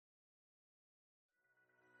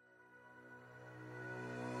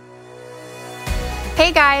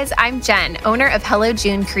Hey guys, I'm Jen, owner of Hello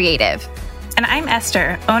June Creative. And I'm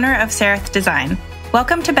Esther, owner of Sereth Design.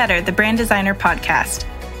 Welcome to Better, the Brand Designer Podcast.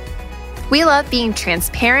 We love being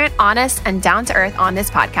transparent, honest, and down to earth on this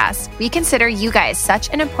podcast. We consider you guys such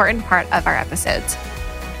an important part of our episodes.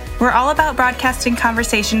 We're all about broadcasting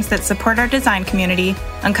conversations that support our design community,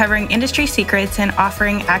 uncovering industry secrets, and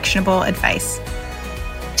offering actionable advice.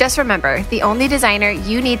 Just remember, the only designer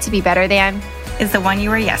you need to be better than is the one you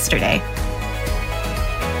were yesterday.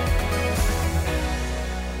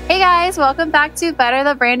 Hey guys, welcome back to Better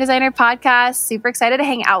the Brand Designer Podcast. Super excited to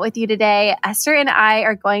hang out with you today. Esther and I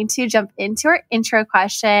are going to jump into our intro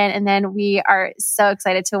question, and then we are so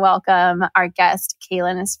excited to welcome our guest,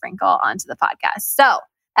 Kailyn Sprinkle, onto the podcast. So,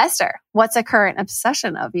 Esther, what's a current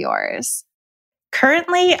obsession of yours?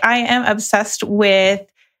 Currently, I am obsessed with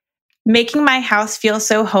making my house feel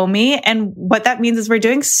so homey. And what that means is we're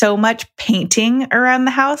doing so much painting around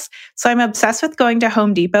the house. So I'm obsessed with going to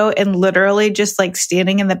Home Depot and literally just like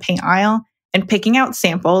standing in the paint aisle and picking out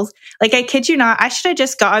samples. Like, I kid you not, I should have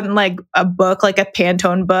just gotten like a book, like a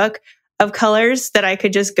Pantone book of colors that I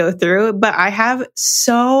could just go through. But I have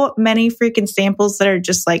so many freaking samples that are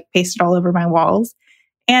just like pasted all over my walls.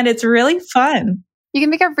 And it's really fun. You can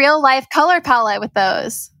make a real life color palette with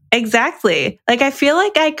those. Exactly. Like, I feel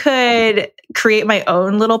like I could create my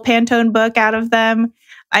own little Pantone book out of them.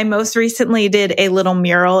 I most recently did a little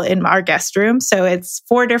mural in our guest room. So it's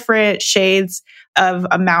 4 different shades of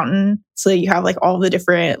a mountain. So you have like all the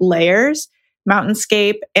different layers,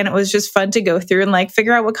 mountainscape. And it was just fun to go through and like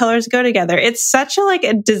figure out what colors go together. It's such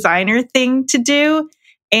a designer thing to do.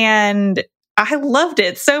 And I loved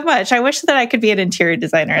it so much. I wish that I could be an interior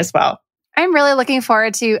designer as well. I'm really looking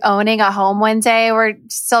forward to owning a home one day. We're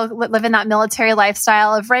still living that military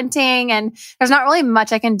lifestyle of renting, and there's not really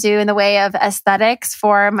much I can do in the way of aesthetics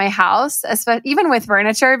for my house, even with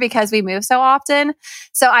furniture, because we move so often.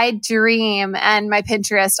 So I dream, and my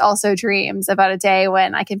Pinterest also dreams about a day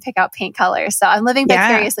when I can pick out paint colors. So I'm living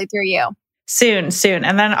vicariously through you. Soon.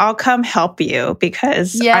 And then I'll come help you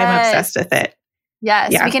because I'm obsessed with it.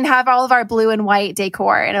 Yes, we can have all of our blue and white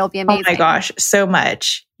decor and it'll be amazing. Oh my gosh, so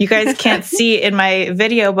much. You guys can't see in my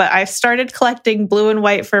video, but I've started collecting blue and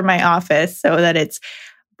white for my office so that it's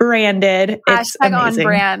branded. It's amazing.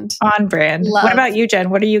 On brand. Love. What about you,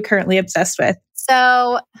 Jen? What are you currently obsessed with?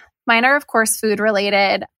 So mine are, of course, food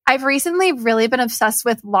related. I've recently really been obsessed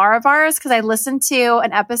with Larivars because I listened to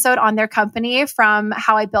an episode on their company from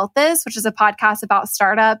How I Built This, which is a podcast about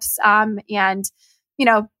startups and,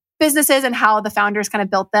 businesses and how the founders kind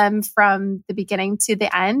of built them from the beginning to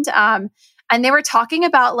the end. And they were talking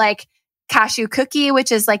about like cashew cookie,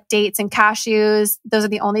 which is like dates and cashews. Those are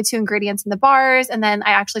the only 2 ingredients in the bars. And then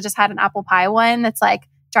I actually just had an apple pie one that's like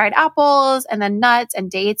dried apples and then nuts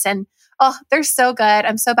and dates. And they're so good.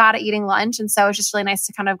 I'm so bad at eating lunch. And so it's just really nice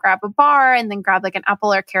to kind of grab a bar and then grab like an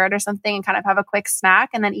apple or carrot or something and kind of have a quick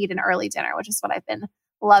snack and then eat an early dinner, which is what I've been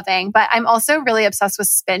loving. But I'm also really obsessed with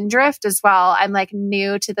Spindrift as well. I'm like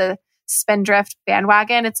new to the Spindrift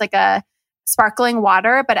bandwagon. It's like a sparkling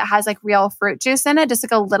water, but it has like real fruit juice in it, just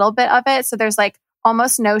like a little bit of it. So there's like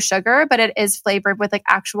almost no sugar, but it is flavored with like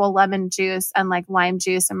actual lemon juice and like lime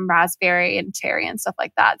juice and raspberry and cherry and stuff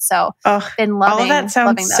like that. So been loving all of that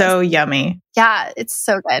sounds so yummy. Yeah, it's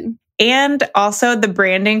so good. And also the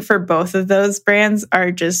branding for both of those brands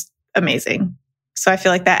are just amazing. So I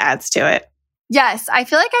feel like that adds to it. Yes, I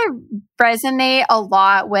feel like I resonate a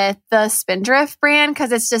lot with the Spindrift brand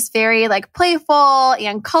because it's just very like playful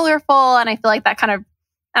and colorful. And I feel like that kind of,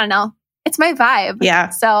 I don't know, it's my vibe. Yeah.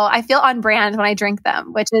 So I feel on brand when I drink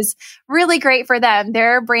them, which is really great for them.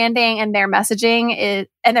 Their branding and their messaging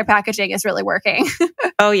and their packaging is really working.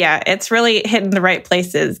 Oh yeah, it's really hitting the right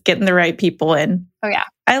places, getting the right people in. Oh yeah.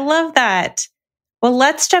 I love that. Well,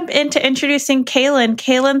 let's jump into introducing Kailyn.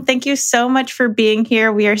 Kailyn, thank you so much for being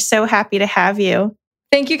here. We are so happy to have you.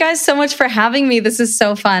 Thank you guys so much for having me. This is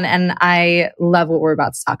so fun, and I love what we're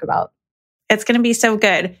about to talk about. It's going to be so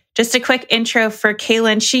good. Just a quick intro for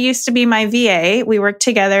Kailyn. She used to be my VA. We worked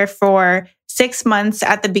together for 6 months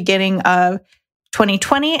at the beginning of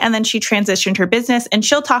 2020, and then she transitioned her business, and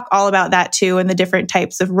she'll talk all about that too and the different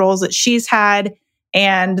types of roles that she's had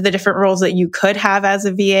and the different roles that you could have as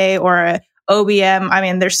a VA or a OBM. I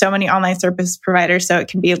mean, there's so many online service providers, so it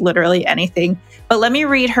can be literally anything. But let me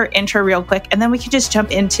read her intro real quick, and then we can just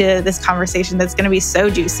jump into this conversation that's going to be so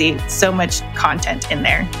juicy, so much content in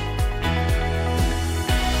there.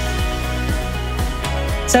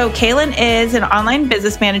 So Kailyn is an online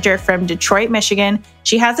business manager from Detroit, Michigan.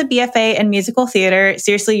 She has a BFA in musical theater.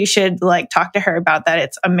 Seriously, you should talk to her about that.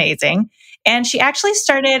 It's amazing. And she actually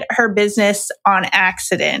started her business on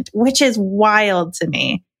accident, which is wild to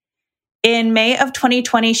me. In May of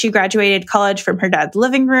 2020, she graduated college from her dad's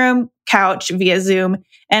living room, couch via Zoom.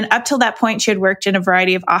 And up till that point, she had worked in a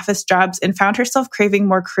variety of office jobs and found herself craving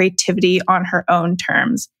more creativity on her own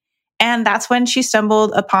terms. And that's when she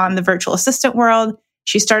stumbled upon the virtual assistant world.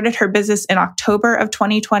 She started her business in October of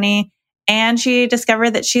 2020, and she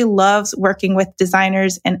discovered that she loves working with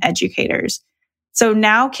designers and educators. So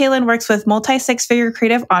now Kailyn works with multi-six-figure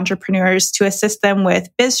creative entrepreneurs to assist them with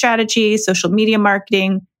biz strategy, social media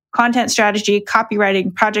marketing, content strategy,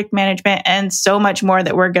 copywriting, project management, and so much more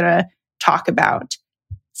that we're going to talk about.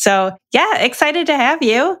 So yeah, excited to have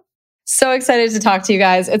you. So excited to talk to you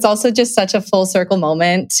guys. It's also just such a full circle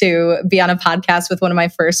moment to be on a podcast with one of my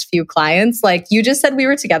first few clients. Like you just said we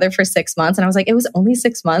were together for 6 months and I was like, it was only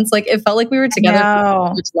 6 months. Like it felt like we were together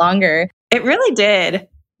for much longer. It really did.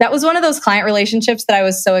 That was one of those client relationships that I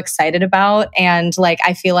was so excited about. And like,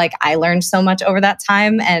 I feel like I learned so much over that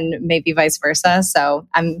time and maybe vice versa. So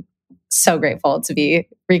I'm so grateful to be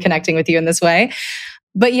reconnecting with you in this way.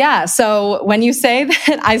 But yeah, so when you say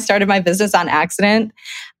that I started my business on accident,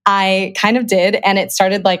 I kind of did. And it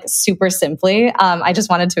started like super simply. I just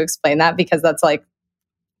wanted to explain that because that's like,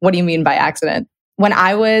 what do you mean by accident? When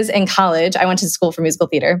I was in college, I went to school for musical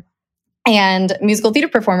theater. And musical theater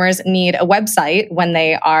performers need a website when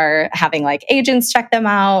they are having like agents check them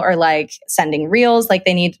out or like sending reels. Like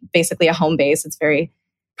they need basically a home base. It's a very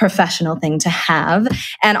professional thing to have.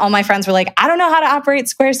 And all my friends were like, I don't know how to operate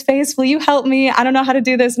Squarespace. Will you help me? I don't know how to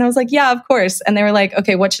do this. And I was like, yeah, of course. And they were like,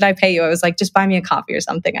 okay, what should I pay you? I was like, just buy me a coffee or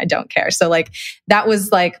something. I don't care. So like that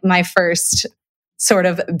was like my first sort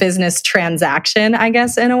of business transaction, I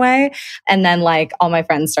guess, in a way. And then like all my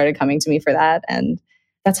friends started coming to me for that. And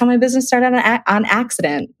that's how my business started on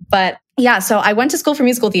accident. But yeah, so I went to school for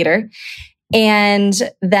musical theater and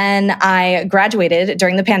then I graduated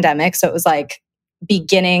during the pandemic. So it was like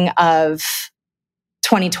beginning of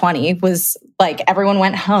 2020 was like everyone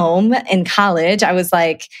went home in college. I was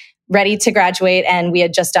like ready to graduate and we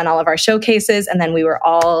had just done all of our showcases and then we were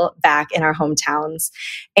all back in our hometowns.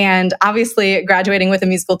 And obviously graduating with a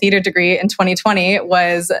musical theater degree in 2020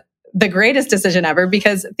 was the greatest decision ever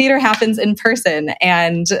because theater happens in person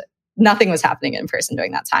and nothing was happening in person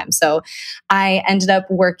during that time. So I ended up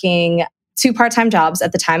working 2 part-time jobs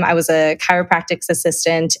at the time. I was a chiropractic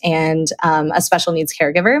assistant and a special needs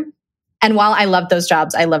caregiver. And while I loved those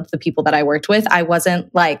jobs, I loved the people that I worked with. I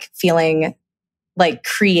wasn't like feeling like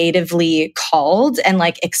creatively called and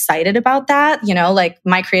like excited about that. You know, like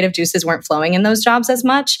my creative juices weren't flowing in those jobs as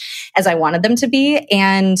much as I wanted them to be.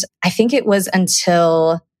 And I think it was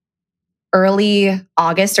until early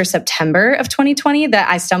August or September of 2020 that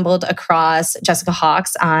I stumbled across Jessica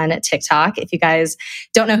Hawks on TikTok. If you guys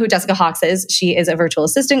don't know who Jessica Hawks is, she is a virtual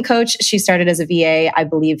assistant coach. She started as a VA, I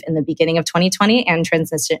believe, in the beginning of 2020 and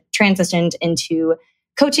transitioned into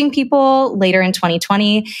coaching people later in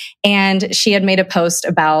 2020. And she had made a post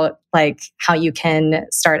about like how you can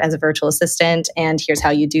start as a virtual assistant and here's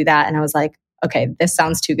how you do that. And I was like, okay, this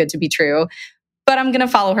sounds too good to be true, but I'm going to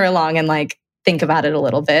follow her along and like think about it a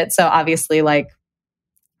little bit. So obviously like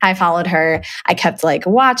I followed her. I kept like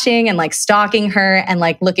watching and like stalking her and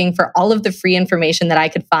like looking for all of the free information that I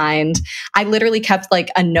could find. I literally kept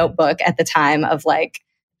like a notebook at the time of like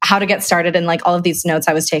how to get started and like all of these notes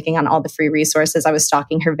I was taking on all the free resources. I was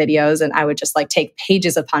stalking her videos and I would just like take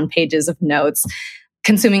pages upon pages of notes,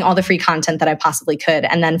 consuming all the free content that I possibly could.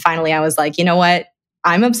 And then finally I was like, you know what?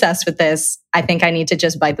 I'm obsessed with this. I think I need to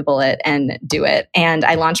just bite the bullet and do it. And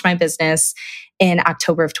I launched my business in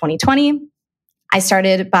October of 2020. I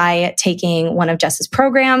started by taking one of Jess's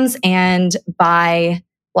programs and I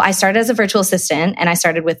started as a virtual assistant and I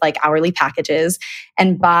started with like hourly packages.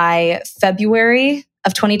 And by February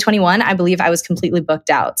of 2021, I believe I was completely booked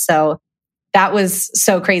out. So that was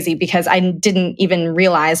so crazy because I didn't even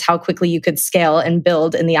realize how quickly you could scale and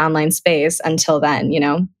build in the online space until then, you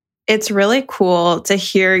know? It's really cool to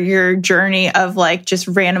hear your journey of like just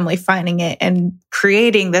randomly finding it and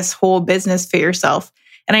creating this whole business for yourself.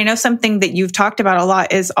 And I know something that you've talked about a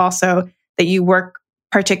lot is also that you work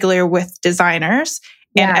particularly with designers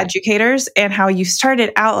and educators and how you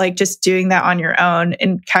started out like just doing that on your own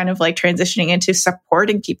and kind of like transitioning into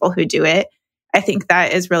supporting people who do it. I think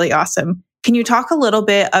that is really awesome. Can you talk a little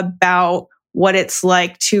bit about what it's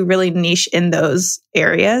like to really niche in those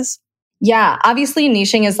areas? Yeah, obviously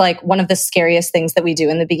niching is like one of the scariest things that we do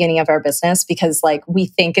in the beginning of our business because like we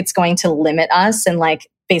think it's going to limit us and like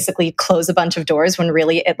basically close a bunch of doors when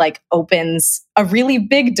really it like opens a really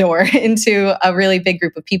big door into a really big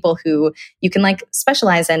group of people who you can like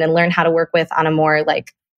specialize in and learn how to work with on a more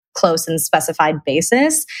like close and specified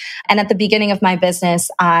basis. And at the beginning of my business,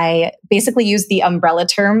 I basically used the umbrella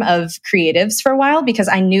term of creatives for a while because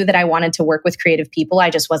I knew that I wanted to work with creative people. I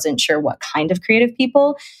just wasn't sure what kind of creative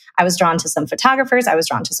people. I was drawn to some photographers. I was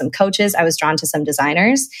drawn to some coaches. I was drawn to some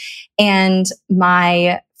designers. And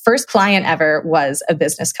my first client ever was a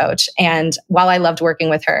business coach. And while I loved working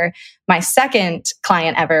with her, my second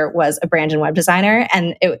client ever was a brand and web designer.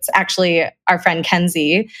 And it's actually our friend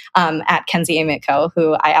Kenzie at Kenzie Amick Co.,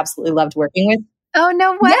 who I absolutely loved working with. Oh,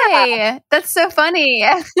 no way. Yeah. That's so funny.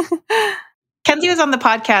 Kenzie was on the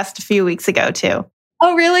podcast a few weeks ago too.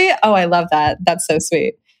 Oh, really? Oh, I love that. That's so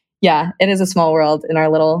sweet. Yeah, it is a small world in our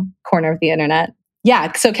little corner of the internet.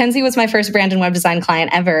 Yeah, so Kenzie was my first brand and web design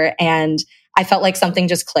client ever. And I felt like something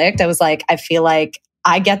just clicked. I was like, I feel like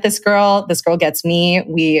I get this girl gets me.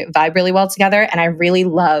 We vibe really well together. And I really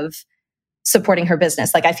love supporting her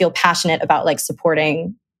business. Like I feel passionate about like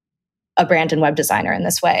supporting a brand and web designer in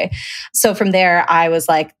this way. So from there, I was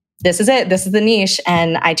like, this is it. This is the niche.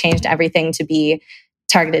 And I changed everything to be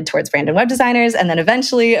targeted towards brand and web designers. And then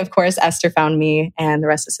eventually, of course, Esther found me and the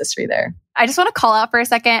rest is history there. I just want to call out for a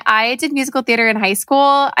second. I did musical theater in high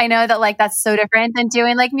school. I know that like that's so different than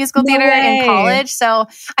doing like musical theater in college. So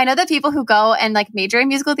I know that people who go and like major in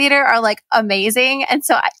musical theater are like amazing. And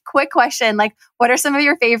so quick question, like what are some of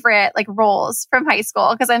your favorite like roles from high school?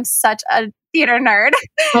 Because I'm such a theater nerd.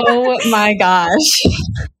 Oh my gosh.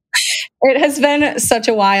 It has been such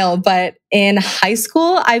a while, but in high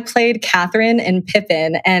school, I played Catherine in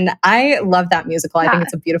Pippin, and I love that musical. I think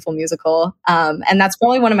it's a beautiful musical. And that's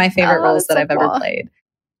probably one of my favorite roles that I've ever played.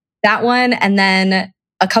 That one. And then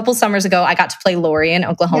a couple summers ago, I got to play Lori in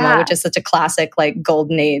Oklahoma, which is such a classic, like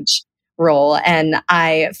golden age role. And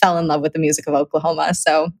I fell in love with the music of Oklahoma.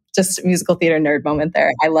 So just musical theater nerd moment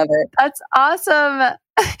there. I love it. That's awesome.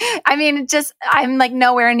 I mean, I'm like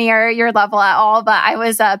nowhere near your level at all, but I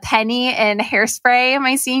was a Penny in Hairspray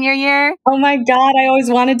my senior year. Oh my God. I always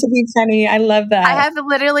wanted to be Penny. I love that. I have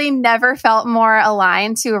literally never felt more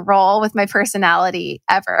aligned to a role with my personality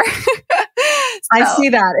ever. I see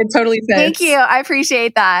that. It totally fits. Thank you. I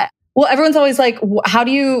appreciate that. Well, everyone's always like, how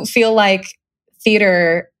do you feel like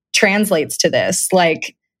theater translates to this?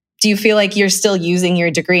 Like, do you feel like you're still using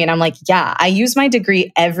your degree? And I'm like, yeah, I use my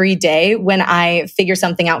degree every day when I figure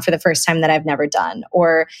something out for the first time that I've never done,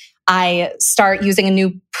 or I start using a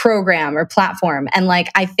new program or platform. And like,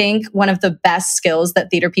 I think one of the best skills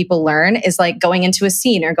that theater people learn is like going into a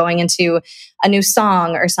scene or going into a new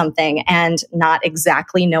song or something and not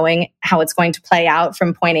exactly knowing how it's going to play out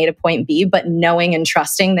from point A to point B, but knowing and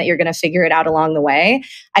trusting that you're going to figure it out along the way.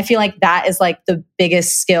 I feel like that is like the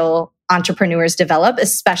biggest skill entrepreneurs develop,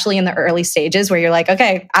 especially in the early stages where you're like,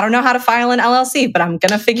 okay, I don't know how to file an LLC, but I'm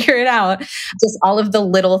going to figure it out. Just all of the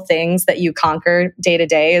little things that you conquer day to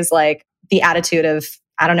day is like the attitude of,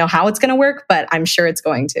 I don't know how it's going to work, but I'm sure it's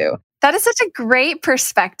going to. That is such a great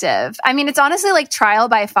perspective. I mean, it's honestly like trial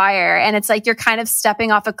by fire, and it's like you're kind of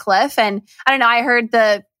stepping off a cliff. And I don't know, I heard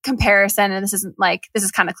the comparison, and this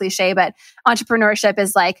is kind of cliche, but entrepreneurship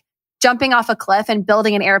is like jumping off a cliff and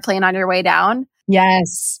building an airplane on your way down.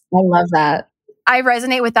 Yes, I love that. I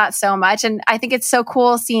resonate with that so much. And I think it's so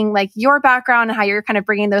cool seeing like your background and how you're kind of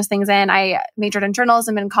bringing those things in. I majored in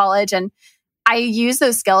journalism in college, and I use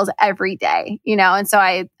those skills every day, and so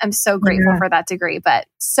I am so grateful for that degree, but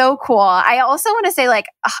so cool. I also want to say like,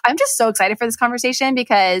 I'm just so excited for this conversation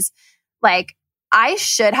because like I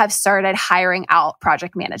should have started hiring out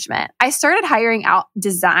project management. I started hiring out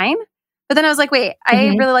design, but then I was like, wait,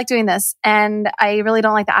 I really like doing this and I really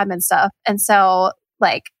don't like the admin stuff. And so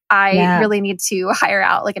like, I really need to hire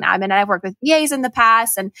out like an admin. And I've worked with VAs in the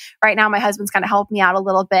past. And right now my husband's kind of helped me out a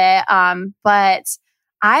little bit. But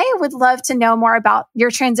I would love to know more about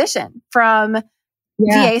your transition from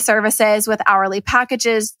VA services with hourly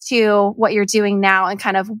packages to what you're doing now and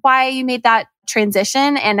kind of why you made that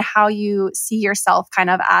transition and how you see yourself kind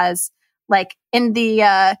of as like in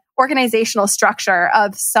the organizational structure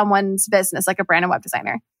of someone's business, like a brand and web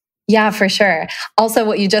designer. Yeah, for sure. Also,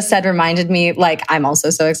 what you just said reminded me, like, I'm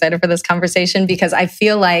also so excited for this conversation because I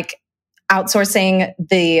feel like outsourcing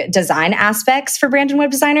the design aspects for brand and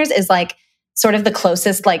web designers is like sort of the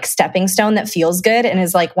closest like stepping stone that feels good and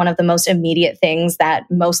is like one of the most immediate things that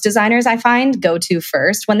most designers I find go to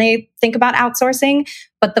first when they think about outsourcing.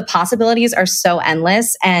 But the possibilities are so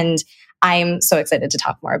endless. And I'm so excited to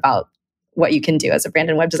talk more about what you can do as a brand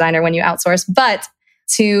and web designer when you outsource. But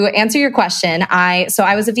to answer your question, I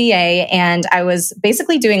was a VA and I was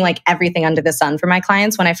basically doing like everything under the sun for my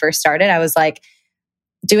clients when I first started. I was like,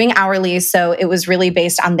 doing hourly. So it was really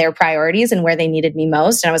based on their priorities and where they needed me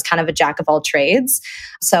most. And I was kind of a jack of all trades.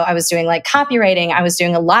 So I was doing like copywriting. I was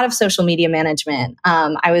doing a lot of social media management.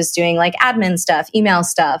 I was doing like admin stuff, email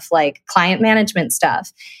stuff, like client management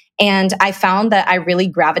stuff. And I found that I really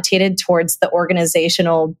gravitated towards the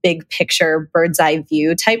organizational, big picture, bird's eye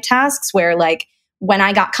view type tasks where like when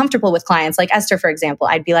I got comfortable with clients, like Esther, for example,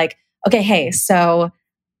 I'd be like, okay, hey, so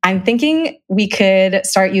I'm thinking we could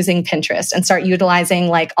start using Pinterest and start utilizing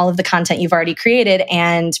like all of the content you've already created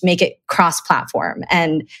and make it cross-platform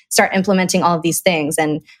and start implementing all of these things.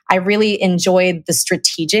 And I really enjoyed the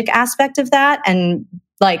strategic aspect of that. And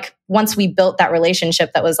like once we built that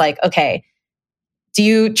relationship that was like, okay, do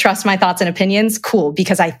you trust my thoughts and opinions? Cool,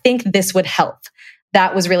 because I think this would help.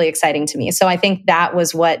 That was really exciting to me. So I think that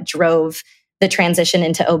was what drove the transition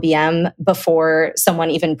into OBM before someone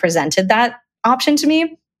even presented that option to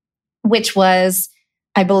me, which was,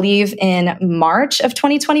 I believe, in March of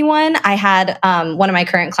 2021. I had one of my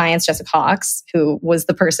current clients, Jessica Hawks, who was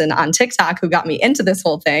the person on TikTok who got me into this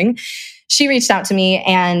whole thing. She reached out to me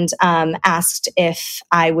and asked if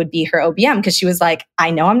I would be her OBM because she was like, I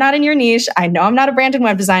know I'm not in your niche. I know I'm not a brand and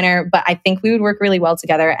web designer, but I think we would work really well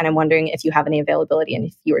together. And I'm wondering if you have any availability and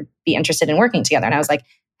if you would be interested in working together. And I was like,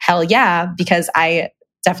 hell yeah, because I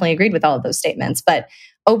definitely agreed with all of those statements. But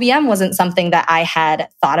OBM wasn't something that I had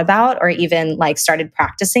thought about or even like started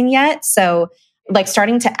practicing yet. So like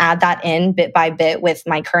starting to add that in bit by bit with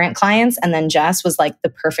my current clients and then Jess was like the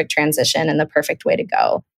perfect transition and the perfect way to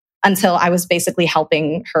go until I was basically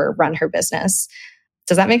helping her run her business.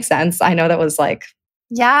 Does that make sense? I know that was like...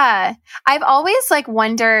 Yeah. I've always like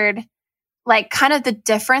wondered like kind of the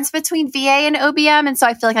difference between VA and OBM. And so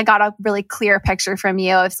I feel like I got a really clear picture from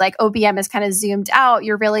you. It's like OBM is kind of zoomed out.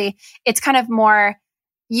 It's kind of more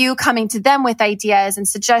you coming to them with ideas and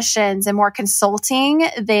suggestions and more consulting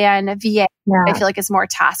than VA. Yeah. I feel like it's more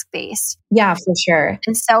task-based. Yeah, for sure.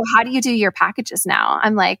 And so how do you do your packages now?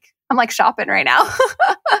 I'm like shopping right now.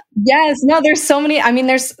 Yes. No, there's so many. I mean,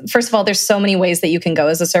 first of all, there's so many ways that you can go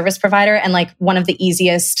as a service provider. And like one of the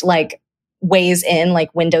easiest like ways in,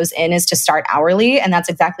 like windows in is to start hourly. And that's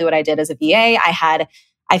exactly what I did as a VA.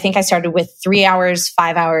 I think I started with 3 hours,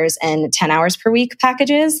 5 hours, and 10 hours per week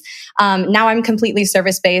packages. Now I'm completely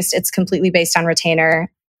service-based. It's completely based on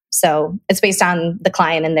retainer. So it's based on the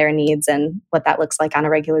client and their needs and what that looks like on a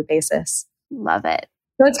regular basis. Love it.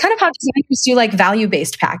 So it's kind of how designers do like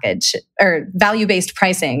value-based package or value-based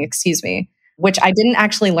pricing, which I didn't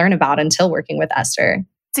actually learn about until working with Esther.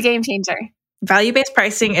 It's a game changer. Value-based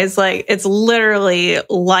pricing is like, it's literally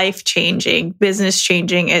life-changing,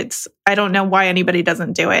 business-changing. I don't know why anybody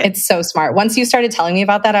doesn't do it. It's so smart. Once you started telling me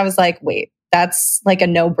about that, I was like, wait, that's like a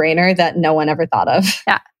no-brainer that no one ever thought of.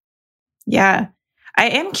 Yeah. Yeah. I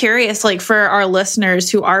am curious, like for our listeners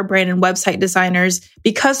who are brand and website designers,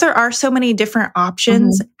 because there are so many different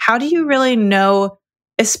options, how do you really know,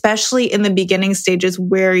 especially in the beginning stages,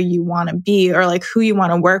 where you want to be or like who you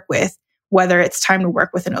want to work with? Whether it's time to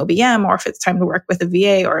work with an OBM or if it's time to work with a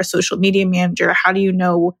VA or a social media manager, how do you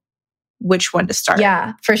know which one to start?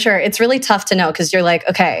 Yeah, for sure. It's really tough to know because you're like,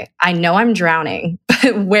 okay, I know I'm drowning,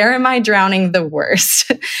 but where am I drowning the worst?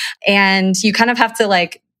 And you kind of have to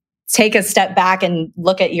like take a step back and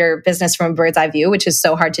look at your business from a bird's eye view, which is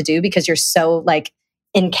so hard to do because you're so like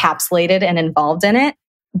encapsulated and involved in it.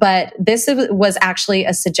 But this was actually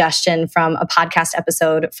a suggestion from a podcast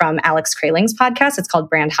episode from Alex Krayling's podcast. It's called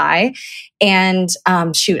Brand High. And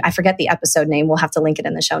I forget the episode name. We'll have to link it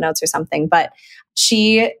in the show notes or something. But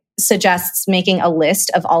she suggests making a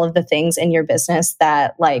list of all of the things in your business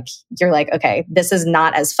that like, you're like, okay, this is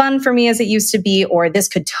not as fun for me as it used to be, or this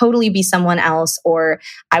could totally be someone else, or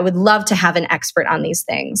I would love to have an expert on these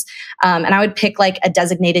things. And I would pick like a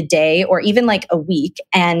designated day or even like a week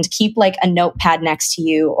and keep like a notepad next to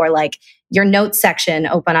you or like your notes section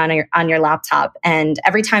open on your laptop. And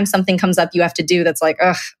every time something comes up you have to do that's like,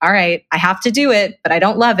 ugh, all right, I have to do it, but I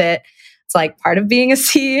don't love it. It's like part of being a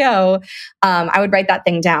CEO. I would write that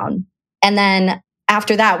thing down. And then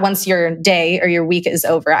after that, once your day or your week is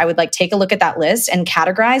over, I would like take a look at that list and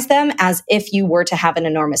categorize them as if you were to have an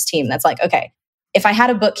enormous team. That's like, okay, if I had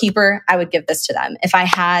a bookkeeper, I would give this to them. If I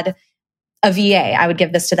had a VA, I would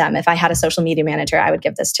give this to them. If I had a social media manager, I would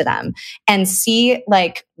give this to them. And see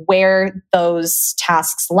like where those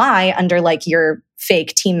tasks lie under like your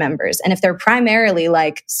fake team members. And if they're primarily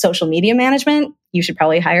like social media management, you should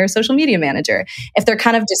probably hire a social media manager. If they're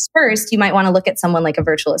kind of dispersed, you might want to look at someone like a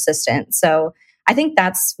virtual assistant. So I think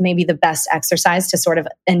that's maybe the best exercise to sort of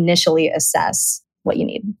initially assess what you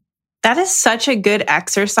need. That is such a good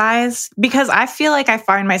exercise because I feel like I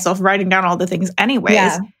find myself writing down all the things anyways.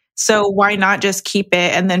 Yeah. So why not just keep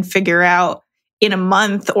it and then figure out in a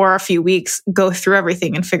month or a few weeks, go through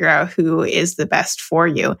everything and figure out who is the best for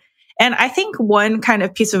you. And I think one kind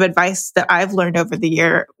of piece of advice that I've learned over the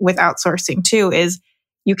year with outsourcing too is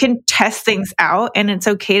you can test things out, and it's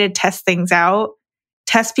okay to test things out.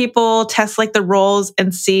 Test people, test like the roles,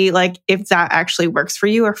 and see like if that actually works for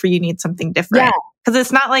you or if you need something different. Yeah. Because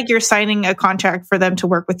it's not like you're signing a contract for them to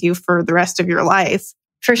work with you for the rest of your life.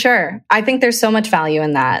 For sure. I think there's so much value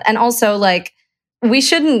in that. And also, like, we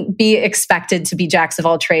shouldn't be expected to be jacks of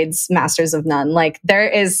all trades, masters of none. Like,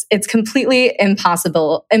 it's completely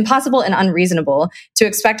impossible and unreasonable to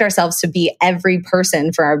expect ourselves to be every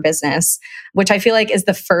person for our business, which I feel like is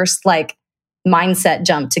the first like mindset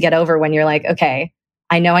jump to get over when you're like, okay,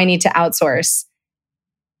 I know I need to outsource.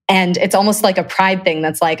 And it's almost like a pride thing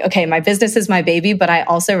that's like, okay, my business is my baby, but I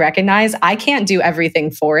also recognize I can't do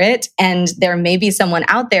everything for it. And there may be someone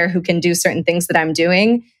out there who can do certain things that I'm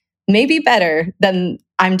doing maybe better than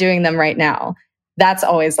I'm doing them right now. That's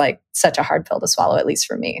always like such a hard pill to swallow, at least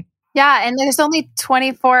for me. Yeah. And there's only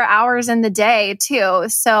 24 hours in the day too.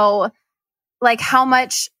 So like how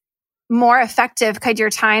much more effective could your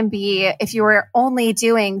time be if you were only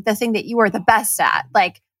doing the thing that you were the best at,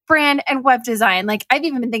 like brand and web design? Like I've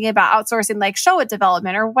even been thinking about outsourcing like show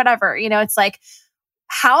development or whatever. You know, it's like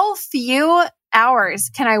how few hours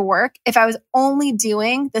can I work if I was only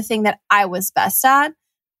doing the thing that I was best at?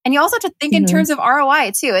 And you also have to think in terms of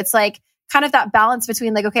ROI too. It's like kind of that balance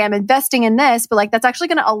between like, okay, I'm investing in this, but like that's actually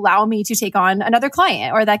going to allow me to take on another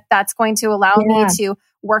client, or that's going to allow me to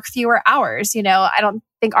work fewer hours. You know, I don't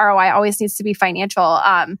think ROI always needs to be financial.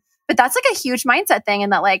 But that's like a huge mindset thing.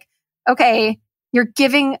 And that like, okay, you're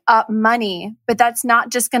giving up money, but that's not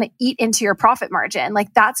just going to eat into your profit margin.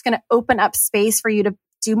 Like that's going to open up space for you to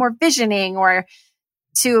do more visioning or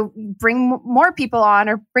to bring more people on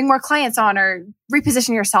or bring more clients on or reposition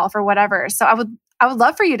yourself or whatever. So I would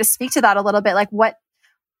love for you to speak to that a little bit. Like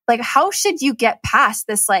how should you get past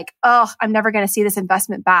this, like, oh, I'm never going to see this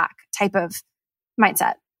investment back type of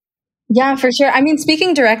mindset? Yeah, for sure. I mean,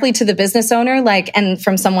 speaking directly to the business owner, like, and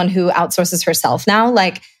from someone who outsources herself now,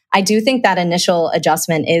 like, I do think that initial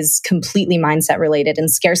adjustment is completely mindset related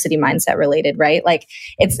and scarcity mindset related, right? Like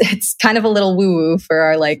it's kind of a little woo-woo for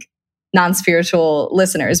our like non-spiritual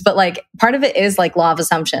listeners, but like part of it is like law of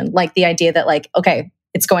assumption, like the idea that like, okay,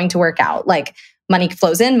 it's going to work out. Like money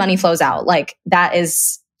flows in, money flows out. Like that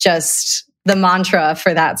is just the mantra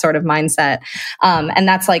for that sort of mindset. And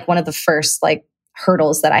that's like one of the first like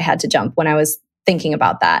hurdles that I had to jump when I was thinking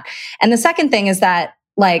about that. And the second thing is that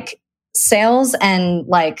like sales and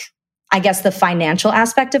like, I guess the financial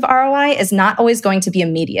aspect of ROI is not always going to be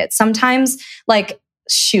immediate. Sometimes like,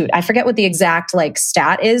 shoot, I forget what the exact like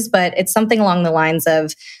stat is, but it's something along the lines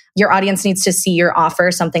of your audience needs to see your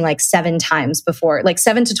offer something like 7 times before, like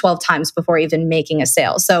 7 to 12 times before even making a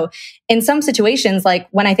sale. So in some situations, like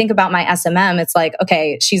when I think about my SMM, it's like,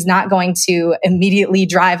 okay, she's not going to immediately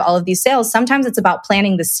drive all of these sales. Sometimes it's about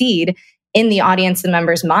planting the seed in the audience and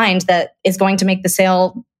member's mind that is going to make the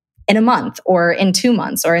sale in a month or in 2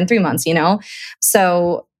 months or in 3 months, you know?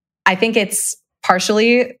 So I think it's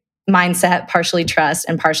partially mindset, partially trust,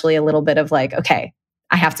 and partially a little bit of like, okay,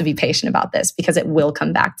 I have to be patient about this because it will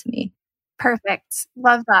come back to me. Perfect.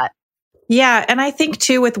 Love that. Yeah. And I think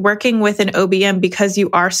too, with working with an OBM, because you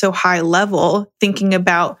are so high level, thinking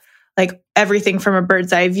about like everything from a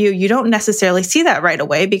bird's eye view, you don't necessarily see that right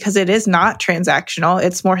away because it is not transactional.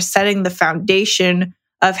 It's more setting the foundation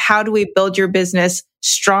of how do we build your business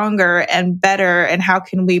stronger and better, and how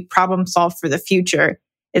can we problem solve for the future.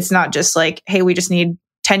 It's not just like, hey, we just need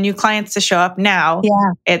 10 new clients to show up now.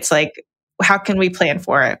 Yeah. It's like, how can we plan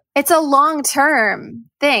for it? It's a long-term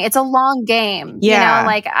thing. It's a long game. Yeah. You know,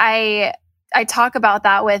 like I talk about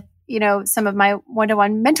that with, you know, some of my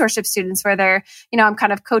one-to-one mentorship students where they're, you know, I'm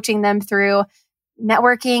kind of coaching them through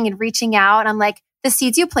networking and reaching out. And I'm like, the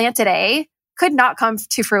seeds you plant today could not come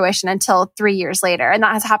to fruition until 3 years later. And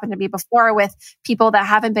that has happened to me before with people that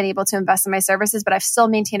haven't been able to invest in my services, but I've still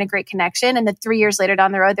maintained a great connection. And then 3 years later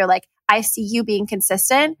down the road, they're like, I see you being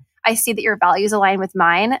consistent. I see that your values align with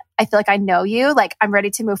mine. I feel like I know you. Like I'm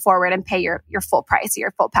ready to move forward and pay your full price or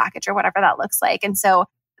your full package or whatever that looks like. And so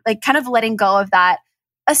like kind of letting go of that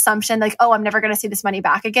assumption, like, oh, I'm never going to see this money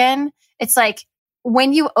back again. It's like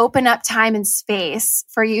when you open up time and space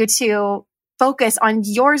for you to focus on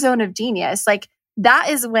your zone of genius, like that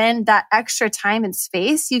is when that extra time and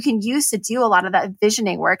space you can use to do a lot of that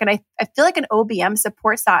visioning work. And I feel like an OBM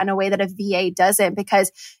supports that in a way that a VA doesn't,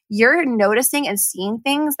 because you're noticing and seeing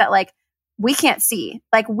things that like we can't see.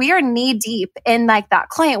 Like we are knee deep in like that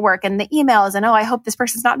client work and the emails and, oh, I hope this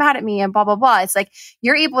person's not mad at me and blah, blah, blah. It's like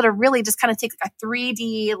you're able to really just kind of take like a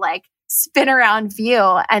 3D like spin around view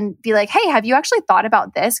and be like, hey, have you actually thought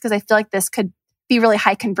about this? Because I feel like this could be really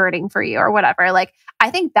high converting for you or whatever. Like,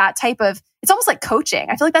 I think that type of, it's almost like coaching.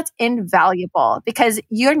 I feel like that's invaluable because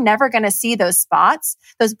you're never going to see those spots,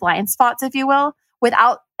 those blind spots, if you will,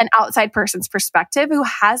 without an outside person's perspective who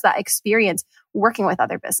has that experience working with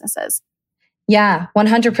other businesses. Yeah,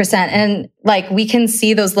 100%. And like, we can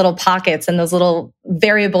see those little pockets and those little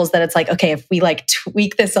variables that it's like, okay, if we like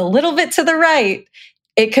tweak this a little bit to the right,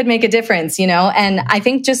 it could make a difference, you know? And I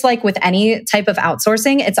think just like with any type of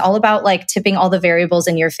outsourcing, it's all about like tipping all the variables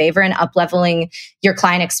in your favor and up-leveling your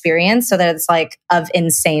client experience so that it's like of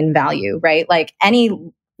insane value, right? Like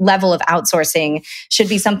any level of outsourcing should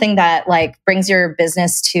be something that like brings your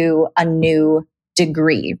business to a new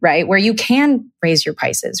degree, right? Where you can raise your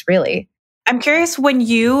prices, really. I'm curious, when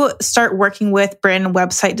you start working with brand and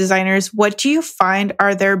website designers, what do you find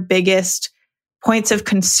are their biggest points of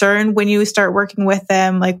concern when you start working with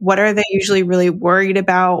them? Like, what are they usually really worried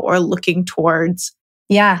about or looking towards?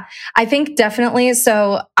 Yeah, I think definitely.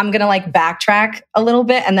 So I'm going to like backtrack a little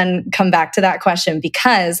bit and then come back to that question,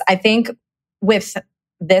 because I think with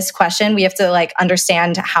this question, we have to like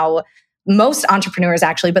understand how most entrepreneurs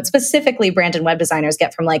actually, but specifically brand and web designers,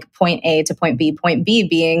 get from like point A to point B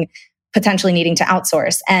being potentially needing to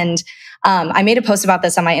outsource. And I made a post about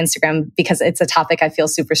this on my Instagram because it's a topic I feel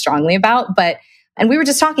super strongly about. And we were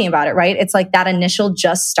just talking about it, right? It's like that initial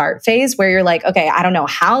just start phase where you're like, okay, I don't know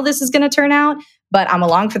how this is going to turn out, but I'm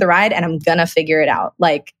along for the ride and I'm going to figure it out.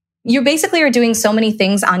 Like, you basically are doing so many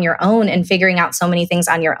things on your own and figuring out so many things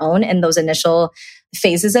on your own in those initial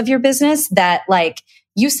phases of your business that like,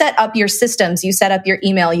 you set up your systems, you set up your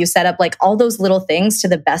email, you set up like all those little things to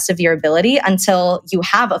the best of your ability until you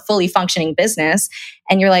have a fully functioning business.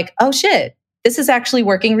 And you're like, oh shit, this is actually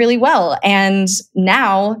working really well. And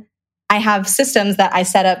now I have systems that I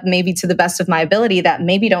set up maybe to the best of my ability that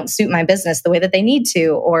maybe don't suit my business the way that they need to.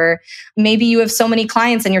 Or maybe you have so many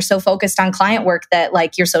clients and you're so focused on client work that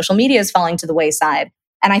like your social media is falling to the wayside.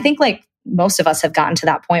 And I think like most of us have gotten to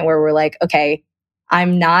that point where we're like, okay,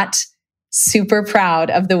 I'm not super proud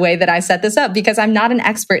of the way that I set this up because I'm not an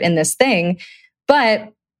expert in this thing.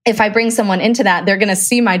 But if I bring someone into that, they're going to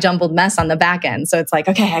see my jumbled mess on the back end. So it's like,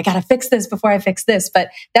 okay, I got to fix this before I fix this.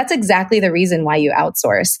 But that's exactly the reason why you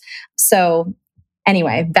outsource. So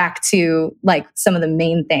anyway, back to like some of the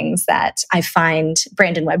main things that I find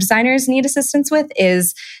brand and web designers need assistance with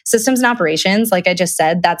is systems and operations. Like I just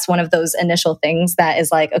said, that's one of those initial things that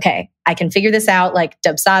is like, okay, I can figure this out, like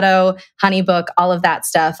Dubsado, Honeybook, all of that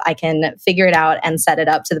stuff. I can figure it out and set it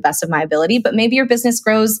up to the best of my ability. But maybe your business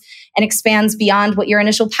grows and expands beyond what your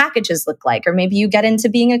initial packages look like. Or maybe you get into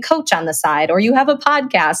being a coach on the side, or you have a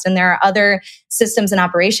podcast and there are other systems and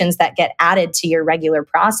operations that get added to your regular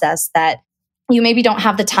process that you maybe don't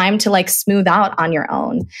have the time to like smooth out on your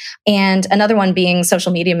own. And another one being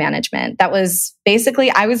social media management. That was basically,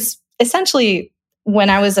 I was essentially, when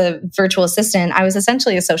I was a virtual assistant, I was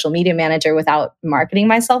essentially a social media manager without marketing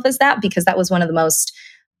myself as that, because that was one of the most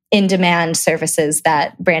in-demand services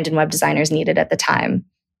that brand and web designers needed at the time.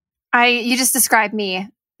 You just described me.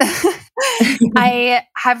 I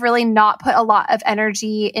have really not put a lot of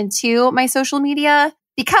energy into my social media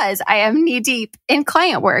because I am knee deep in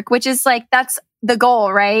client work, which is like, that's the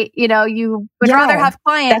goal, right? You know, you would rather have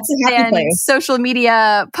clients than social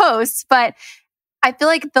media posts, but I feel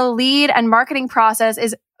like the lead and marketing process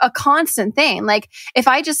is a constant thing. Like if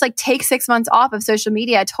I just like take 6 months off of social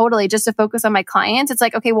media totally just to focus on my clients, it's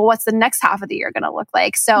like, okay, well, what's the next half of the year going to look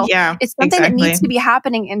like? So it's something that needs to be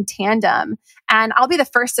happening in tandem. And I'll be the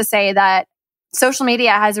first to say that social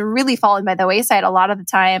media has really fallen by the wayside a lot of the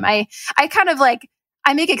time. I kind of like,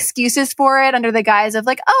 I make excuses for it under the guise of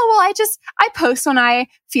like, oh, well, I post when I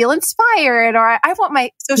feel inspired, or I want my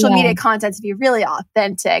social media content to be really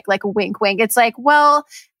authentic, like wink, wink. It's like, well,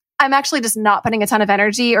 I'm actually just not putting a ton of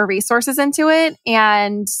energy or resources into it.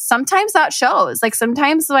 And sometimes that shows. Like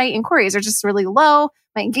sometimes my inquiries are just really low.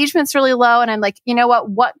 My engagement's really low. And I'm like, you know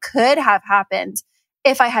what could have happened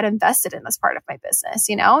if I had invested in this part of my business?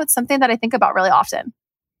 You know, it's something that I think about really often.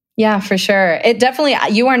 Yeah, for sure. It definitely,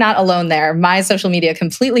 you are not alone there. My social media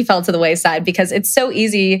completely fell to the wayside because it's so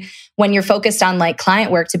easy when you're focused on like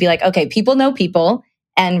client work to be like, okay, people know people,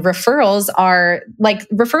 and referrals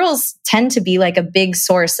tend to be like a big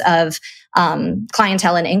source of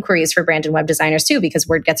clientele and inquiries for brand and web designers too, because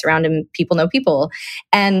word gets around and people know people.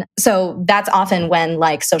 And so that's often when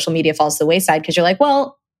like social media falls to the wayside because you're like,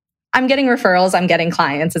 well, I'm getting referrals, I'm getting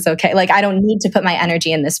clients, it's okay. Like, I don't need to put my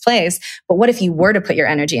energy in this place. But what if you were to put your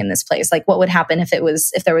energy in this place? Like, what would happen if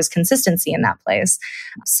there was consistency in that place?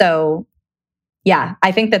 So yeah,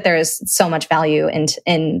 I think that there is so much value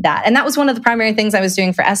in that. And that was one of the primary things I was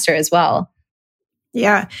doing for Esther as well.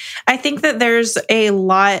 Yeah. I think that there's a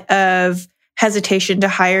lot of hesitation to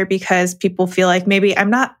hire because people feel like maybe I'm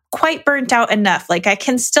not quite burnt out enough. Like I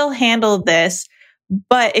can still handle this.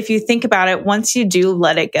 But if you think about it, once you do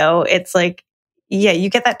let it go, it's like, yeah, you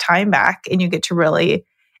get that time back and you get to really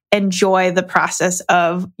enjoy the process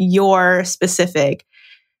of your specific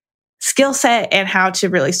skill set and how to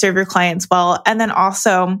really serve your clients well. And then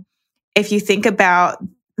also, if you think about,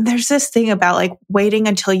 there's this thing about like waiting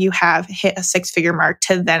until you have hit a 6-figure mark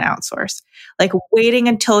to then outsource, like waiting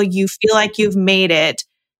until you feel like you've made it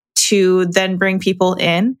to then bring people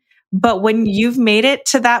in. But when you've made it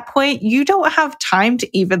to that point, you don't have time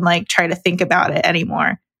to even like try to think about it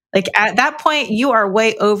anymore. Like at that point, you are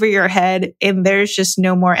way over your head and there's just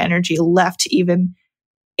no more energy left to even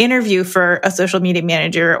interview for a social media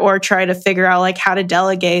manager or try to figure out like how to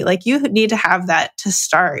delegate. Like you need to have that to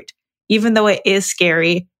start, even though it is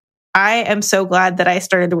scary. I am so glad that I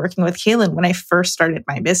started working with Kailyn when I first started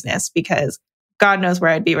my business because God knows where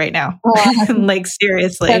I'd be right now. Like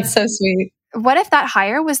seriously. That's so sweet. What if that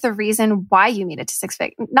hire was the reason why you made it to 6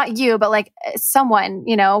 figures? Not you, but like someone,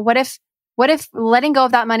 you know, what if letting go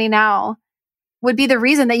of that money now would be the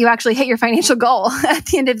reason that you actually hit your financial goal at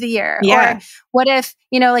the end of the year? Yeah. Or what if,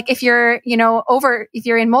 you know, like if you're, you know, if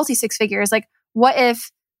you're in multi 6 figures, like what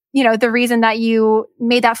if, you know, the reason that you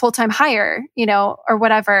made that full-time hire, you know, or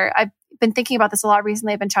whatever. I've been thinking about this a lot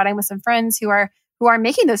recently. I've been chatting with some friends who are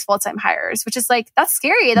making those full-time hires, which is like, that's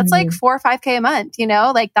scary. That's like 4 or 5K a month, you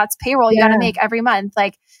know, like that's payroll you got to make every month.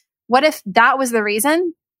 Like what if that was the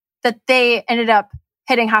reason that they ended up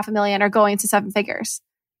hitting $500,000 or going to 7 figures?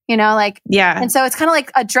 You know, like, yeah. And so it's kind of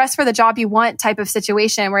like a dress for the job you want type of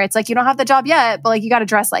situation where it's like, you don't have the job yet, but like you got to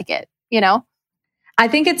dress like it, you know? I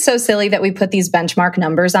think it's so silly that we put these benchmark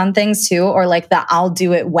numbers on things too, or like the I'll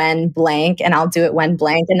do it when blank and I'll do it when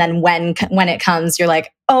blank. And then when it comes, you're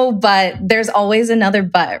like, oh, but there's always another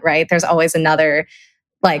but, right? There's always another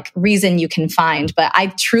like reason you can find. But I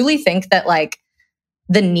truly think that like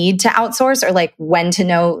the need to outsource or like when to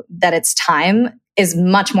know that it's time is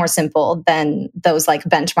much more simple than those like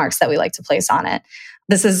benchmarks that we like to place on it.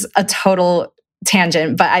 This is a total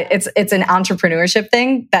tangent, but it's an entrepreneurship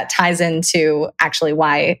thing that ties into actually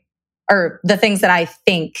why, or the things that I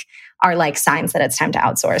think are like signs that it's time to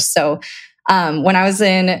outsource. So when I was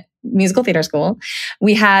in musical theater school,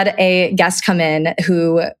 we had a guest come in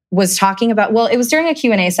who was talking about, well, it was during a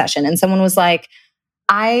Q&A session and someone was like,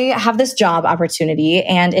 I have this job opportunity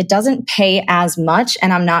and it doesn't pay as much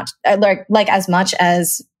and I'm not like as much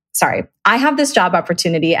as, I have this job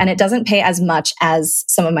opportunity and it doesn't pay as much as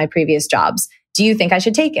some of my previous jobs. Do you think I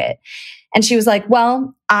should take it? And she was like,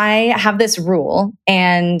 well, I have this rule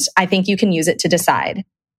and I think you can use it to decide.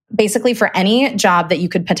 Basically, for any job that you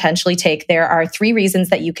could potentially take, there are 3 reasons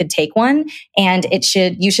that you could take one. And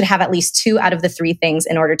you should have at least 2 out of the 3 things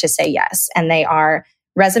in order to say yes. And they are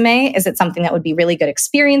resume. Is it something that would be really good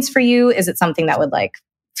experience for you? Is it something that would like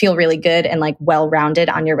feel really good and like well-rounded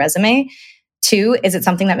on your resume? 2, is it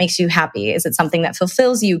something that makes you happy? Is it something that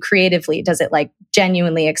fulfills you creatively? Does it like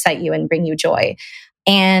genuinely excite you and bring you joy?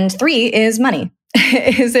 And 3 is money.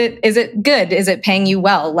 Is it good? Is it paying you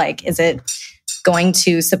well? Like, is it going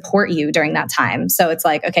to support you during that time? So it's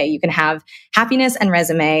like, okay, you can have happiness and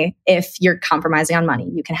resume if you're compromising on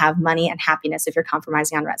money. You can have money and happiness if you're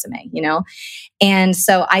compromising on resume, you know? And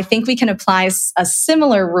so I think we can apply a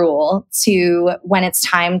similar rule to when it's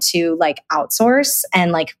time to like outsource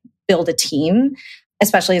and like build a team,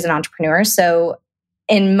 especially as an entrepreneur. So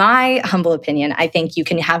in my humble opinion, I think you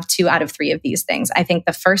can have 2 out of 3 of these things. I think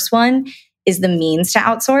the first one is the means to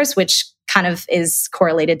outsource, which kind of is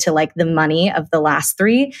correlated to like the money of the last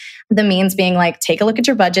 3. The means being like, take a look at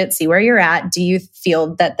your budget, see where you're at. Do you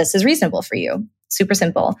feel that this is reasonable for you? Super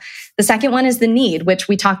simple. The second one is the need, which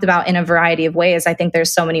we talked about in a variety of ways. I think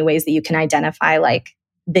there's so many ways that you can identify like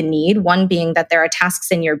the need. One being that there are tasks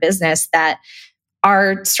in your business that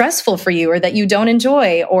are stressful for you or that you don't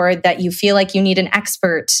enjoy or that you feel like you need an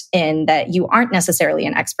expert in that you aren't necessarily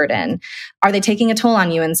an expert in. Are they taking a toll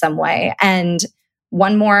on you in some way? And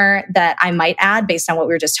one more that I might add based on what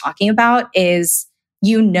we were just talking about is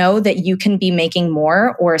you know that you can be making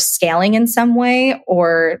more or scaling in some way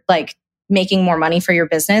or like making more money for your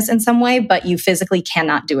business in some way, but you physically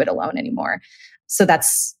cannot do it alone anymore. So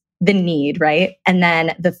that's the need, right? And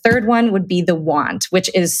then the third one would be the want,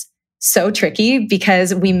 which is so tricky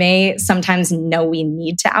because we may sometimes know we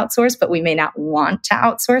need to outsource, but we may not want to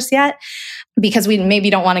outsource yet because we maybe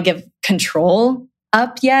don't want to give control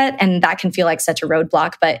up yet. And that can feel like such a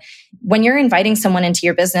roadblock. But when you're inviting someone into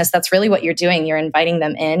your business, that's really what you're doing. You're inviting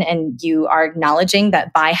them in and you are acknowledging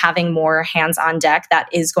that by having more hands on deck, that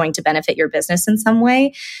is going to benefit your business in some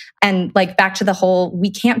way. And like back to the whole, we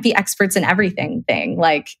can't be experts in everything thing.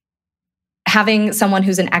 Like having someone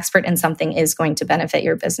who's an expert in something is going to benefit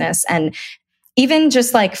your business. And even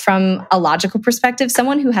just like from a logical perspective,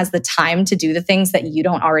 someone who has the time to do the things that you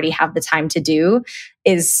don't already have the time to do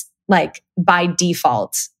is like by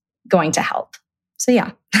default going to help. So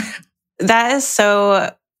yeah. That is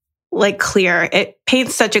so like clear. It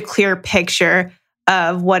paints such a clear picture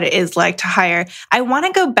of what it is like to hire. I want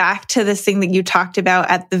to go back to this thing that you talked about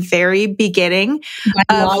at the very beginning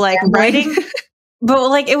of like writing, but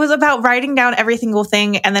like it was about writing down every single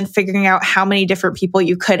thing and then figuring out how many different people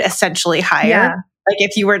you could essentially hire. Yeah. Like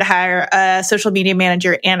if you were to hire a social media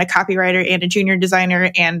manager and a copywriter and a junior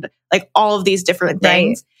designer and like all of these different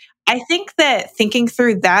things. Right. I think that thinking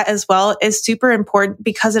through that as well is super important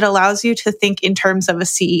because it allows you to think in terms of a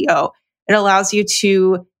CEO. It allows you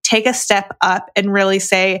to take a step up and really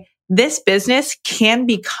say, this business can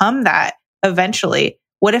become that eventually.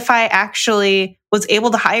 What if I actually was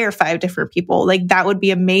able to hire 5 different people? Like that would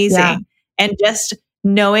be amazing. Yeah. And just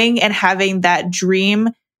knowing and having that dream,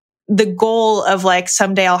 the goal of like,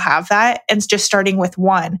 someday I'll have that, and just starting with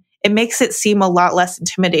one. It makes it seem a lot less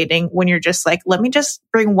intimidating when you're just like, let me just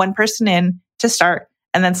bring one person in to start.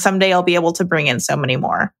 And then someday I'll be able to bring in so many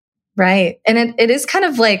more. Right. And it is kind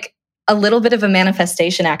of like a little bit of a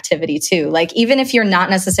manifestation activity too. Like even if you're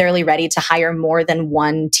not necessarily ready to hire more than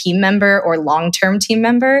one team member or long-term team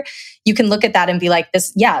member, you can look at that and be like,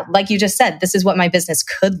 this, yeah, like you just said, this is what my business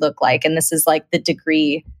could look like. And this is like the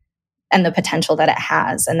degree and the potential that it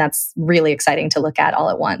has. And that's really exciting to look at all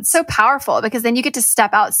at once. So powerful because then you get to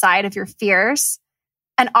step outside of your fears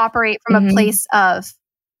and operate from a place of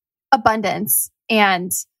abundance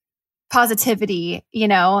and positivity, you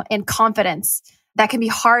know, and confidence that can be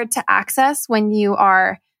hard to access when you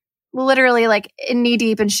are literally like knee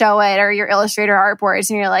deep in Show It or your Illustrator artboards.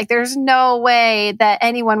 And you're like, there's no way that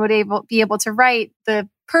anyone would be able to write the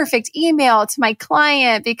perfect email to my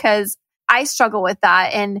client because I struggle with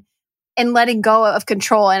that. And letting go of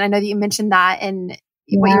control. And I know that you mentioned that in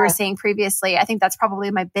what you were saying previously. I think that's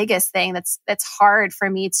probably my biggest thing that's hard for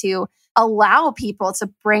me to allow people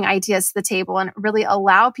to bring ideas to the table and really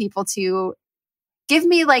allow people to give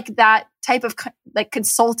me like that type of like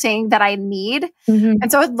consulting that I need.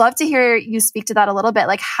 And so I'd love to hear you speak to that a little bit.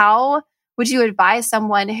 Like how would you advise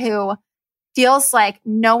someone who feels like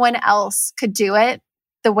no one else could do it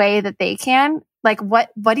the way that they can? Like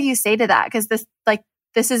what do you say to that? Because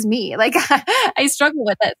this is me. Like I struggle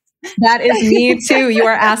with it. That is me too. You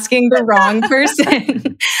are asking the wrong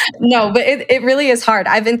person. No, but it really is hard.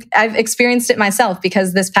 I've experienced it myself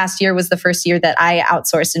because this past year was the first year that I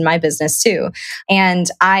outsourced in my business too. And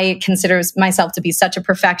I consider myself to be such a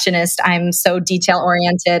perfectionist. I'm so detail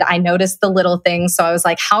oriented. I notice the little things. So I was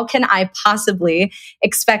like, how can I possibly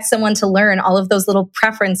expect someone to learn all of those little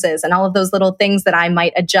preferences and all of those little things that I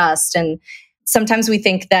might adjust? And sometimes we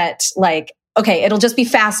think that like, okay, it'll just be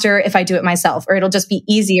faster if I do it myself, or it'll just be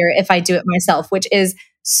easier if I do it myself, which is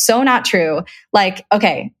so not true. Like,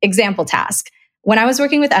 okay, example task. When I was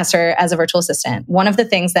working with Esther as a virtual assistant, one of the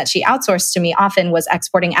things that she outsourced to me often was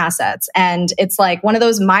exporting assets. And it's like one of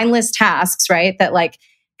those mindless tasks, right? That like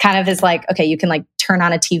kind of is like, okay, you can like turn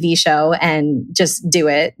on a TV show and just do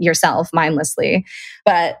it yourself mindlessly.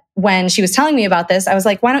 But when she was telling me about this, I was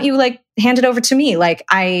like, why don't you like hand it over to me? Like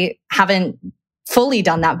I haven't fully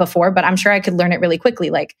done that before, but I'm sure I could learn it really quickly.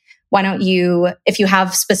 Like, why don't you, if you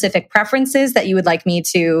have specific preferences that you would like me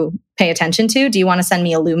to pay attention to, do you want to send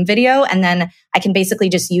me a Loom video? And then I can basically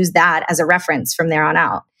just use that as a reference from there on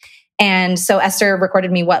out. And so Esther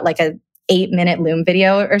recorded me like a 8-minute Loom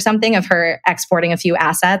video or something of her exporting a few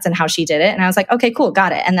assets and how she did it. And I was like, okay, cool,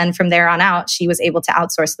 got it. And then from there on out, she was able to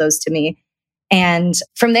outsource those to me. And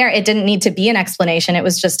from there, it didn't need to be an explanation. It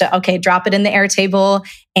was just okay, drop it in the Airtable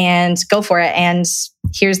and go for it. And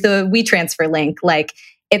here's the WeTransfer link. Like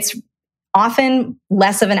it's often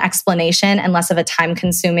less of an explanation and less of a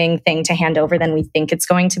time-consuming thing to hand over than we think it's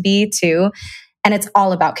going to be too. And it's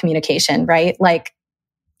all about communication, right? Like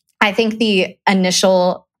I think the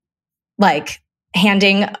initial like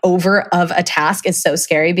handing over of a task is so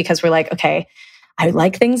scary because we're like, okay, I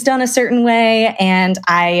like things done a certain way and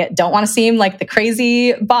I don't want to seem like the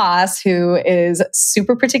crazy boss who is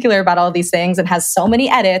super particular about all these things and has so many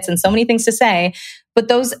edits and so many things to say. But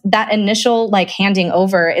that initial like handing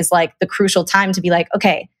over is like the crucial time to be like,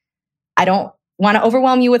 okay, I don't want to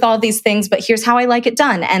overwhelm you with all these things, but here's how I like it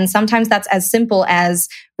done. And sometimes that's as simple as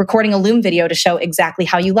recording a Loom video to show exactly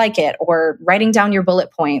how you like it, or writing down your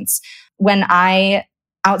bullet points. When I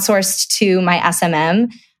outsourced to my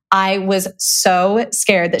SMM, I was so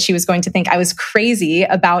scared that she was going to think I was crazy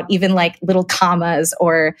about even like little commas,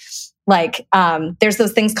 or like, there's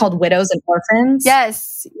those things called widows and orphans.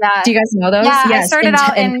 Yes. Yeah. Do you guys know those? Yeah. Yes. I started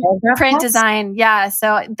out in print blocks. design. Yeah.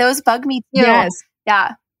 So those bug me too. Yes.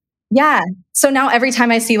 Yeah. Yeah. So now every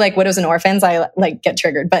time I see like widows and orphans, I like get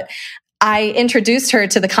triggered. But I introduced her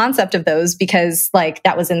to the concept of those because like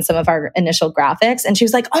that was in some of our initial graphics. And she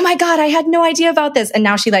was like, oh my God, I had no idea about this. And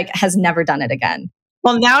now she like has never done it again.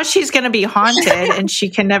 Well, now she's going to be haunted and she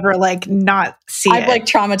can never like not see it. I've like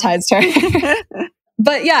traumatized her.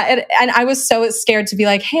 But yeah, and I was so scared to be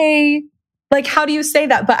like, hey, like, how do you say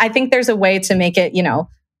that? But I think there's a way to make it, you know,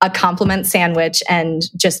 a compliment sandwich and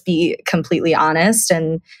just be completely honest.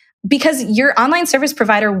 And because your online service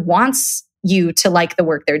provider wants you to like the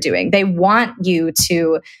work they're doing. They want you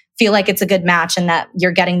to feel like it's a good match and that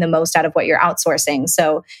you're getting the most out of what you're outsourcing.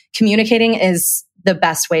 So communicating is the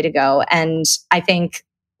best way to go. And I think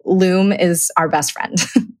Loom is our best friend.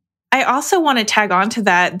 I also want to tag on to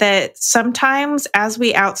that sometimes as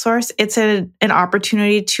we outsource, it's an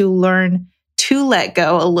opportunity to learn to let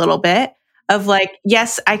go a little bit of like,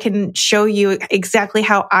 yes, I can show you exactly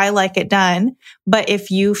how I like it done. But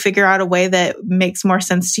if you figure out a way that makes more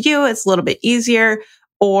sense to you, it's a little bit easier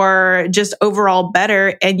or just overall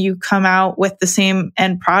better, and you come out with the same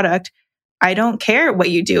end product, I don't care what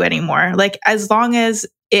you do anymore. Like, as long as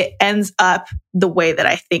it ends up the way that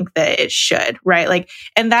I think that it should, right? Like,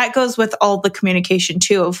 and that goes with all the communication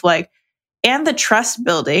too, of like, and the trust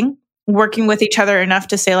building, working with each other enough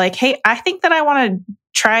to say like, hey, I think that I want to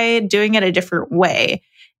try doing it a different way,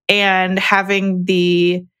 and having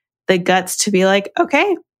the guts to be like,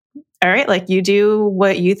 okay, all right, like you do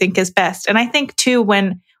what you think is best. And I think too,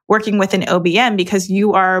 when working with an OBM, because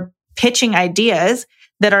you are pitching ideas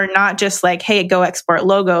that are not just like, hey, go export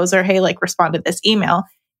logos, or hey, like respond to this email.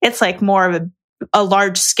 It's like more of a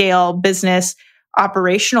large scale business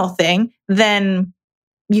operational thing. Then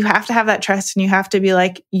you have to have that trust, and you have to be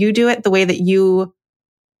like, you do it the way that you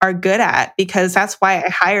are good at, because that's why I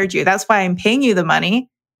hired you. That's why I'm paying you the money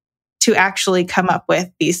to actually come up with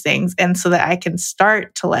these things. And so that I can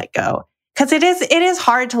start to let go. Because it is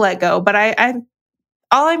hard to let go. But I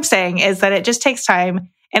all I'm saying is that it just takes time,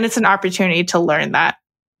 and it's an opportunity to learn that.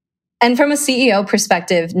 And from a CEO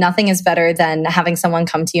perspective, nothing is better than having someone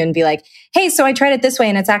come to you and be like, hey, so I tried it this way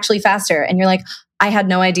and it's actually faster. And you're like, I had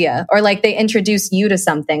no idea. Or like they introduce you to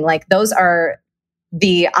something. Like those are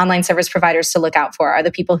the online service providers to look out for, are the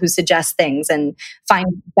people who suggest things and find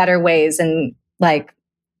better ways and like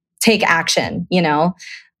take action. You know,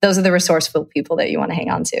 those are the resourceful people that you want to hang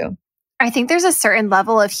on to. I think there's a certain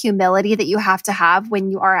level of humility that you have to have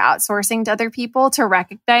when you are outsourcing to other people, to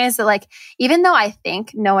recognize that, like, even though I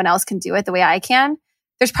think no one else can do it the way I can,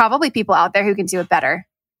 there's probably people out there who can do it better.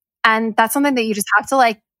 And that's something that you just have to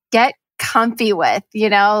like get comfy with,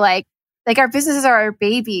 you know, like our businesses are our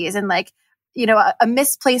babies, and like, you know, a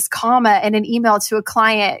misplaced comma in an email to a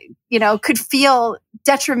client, you know, could feel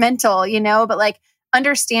detrimental, you know, but like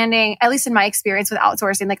understanding, at least in my experience with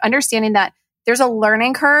outsourcing, like understanding that there's a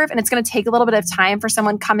learning curve and it's going to take a little bit of time for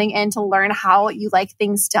someone coming in to learn how you like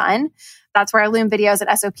things done. That's where Loom videos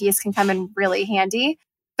and SOPs can come in really handy.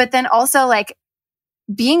 But then also like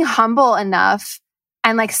being humble enough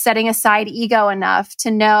and like setting aside ego enough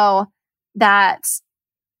to know that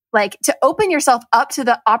like to open yourself up to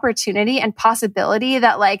the opportunity and possibility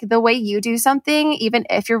that like the way you do something, even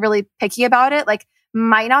if you're really picky about it, like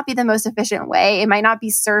might not be the most efficient way. It might not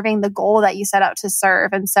be serving the goal that you set out to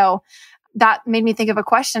serve. And so that made me think of a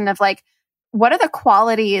question of like, what are the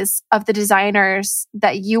qualities of the designers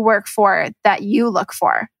that you work for that you look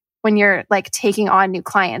for when you're like taking on new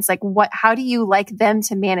clients? Like how do you like them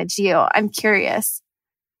to manage you? I'm curious.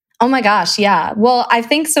 Oh my gosh. Yeah. Well, I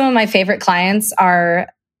think some of my favorite clients are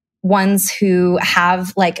ones who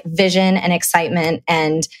have like vision and excitement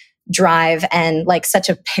and drive and like such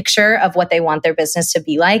a picture of what they want their business to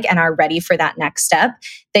be like and are ready for that next step.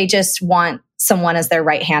 They just want someone as their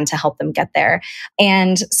right hand to help them get there.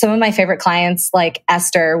 And some of my favorite clients, like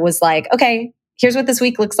Esther, was like, okay, here's what this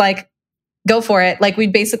week looks like. Go for it. Like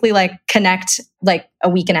we'd basically like connect like a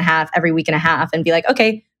week and a half, every week and a half, and be like,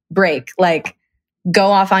 okay, break, like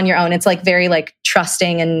go off on your own. It's like very like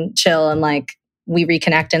trusting and chill, and like we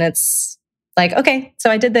reconnect and it's like, okay,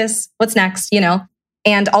 so I did this. What's next? You know?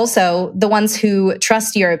 And also the ones who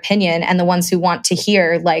trust your opinion and the ones who want to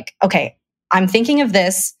hear like, okay, I'm thinking of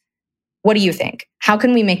this. what do you think? How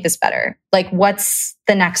can we make this better? Like, what's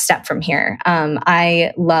the next step from here?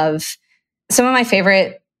 I love some of my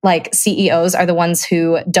favorite like CEOs are the ones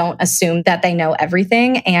who don't assume that they know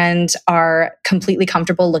everything and are completely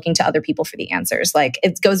comfortable looking to other people for the answers. Like,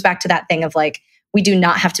 it goes back to that thing of like, we do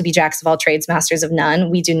not have to be jacks of all trades, masters of none.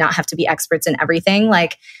 We do not have to be experts in everything.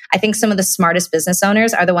 Like, I think some of the smartest business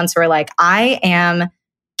owners are the ones who are like, I am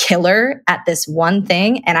killer at this one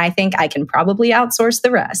thing, and I think I can probably outsource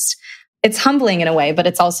the rest. It's humbling in a way, but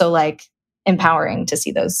it's also like empowering to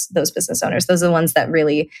see those business owners. Those are the ones that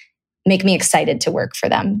really make me excited to work for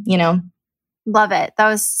them, you know? Love it. That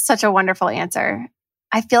was such a wonderful answer.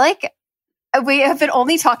 I feel like we have been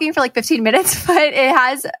only talking for like 15 minutes, but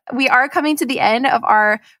we are coming to the end of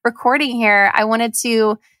our recording here. I wanted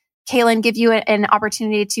to, Kailyn, give you an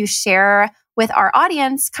opportunity to share with our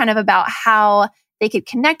audience kind of about how they could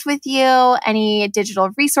connect with you, any digital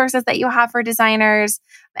resources that you have for designers.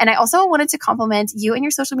 And I also wanted to compliment you and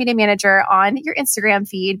your social media manager on your Instagram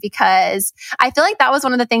feed, because I feel like that was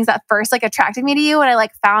one of the things that first like attracted me to you when I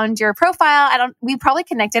like found your profile. We probably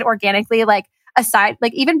connected organically, like aside,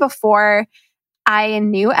 like even before I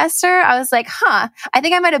knew Esther, I was like, I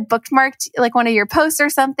think I might have bookmarked like one of your posts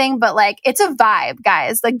or something, but like it's a vibe,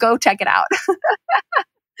 guys. Like go check it out.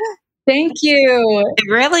 Thank you.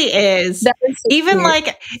 It really is. So even cute.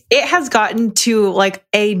 like it has gotten to like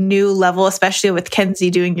a new level, especially with Kenzie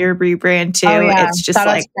doing your rebrand too. Oh, yeah. It's just Shout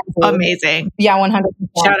out like to Kenzie. amazing. Yeah, 100%.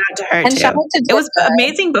 Shout out to her And too. shout out to It was Georgia.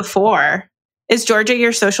 amazing before. Is Georgia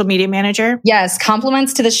your social media manager? Yes,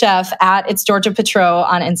 compliments to the chef at It's Georgia Petro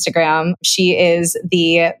on Instagram. She is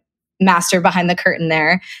the master behind the curtain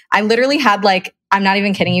there. I literally had like, I'm not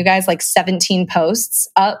even kidding you guys, like 17 posts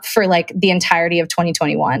up for like the entirety of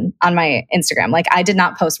 2021 on my Instagram. Like I did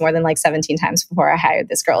not post more than like 17 times before I hired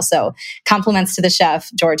this girl. So compliments to the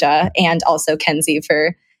chef, Georgia, and also Kenzie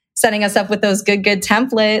for setting us up with those good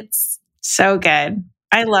templates. So good.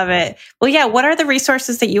 I love it. Well, yeah. What are the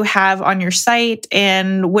resources that you have on your site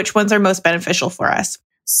and which ones are most beneficial for us?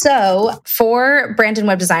 So for brand and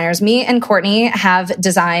web designers, me and Courtney have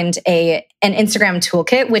designed an Instagram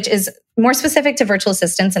toolkit, which is more specific to virtual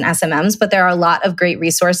assistants and SMMs, but there are a lot of great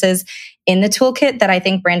resources in the toolkit that I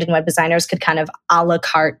think brand and web designers could kind of a la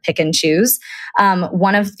carte pick and choose.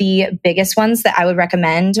 One of the biggest ones that I would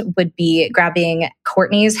recommend would be grabbing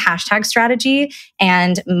Courtney's hashtag strategy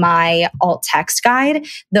and my alt text guide.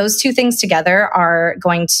 Those two things together are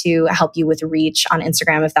going to help you with reach on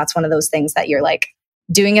Instagram if that's one of those things that you're like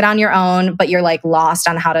doing it on your own, but you're like lost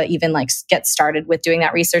on how to even like get started with doing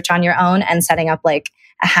that research on your own and setting up like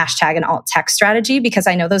a hashtag and alt text strategy, because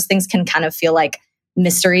I know those things can kind of feel like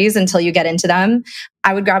mysteries until you get into them.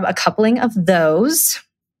 I would grab a coupling of those.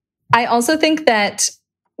 I also think that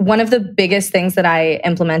one of the biggest things that I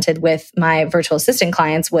implemented with my virtual assistant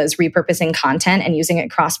clients was repurposing content and using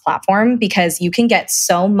it cross-platform, because you can get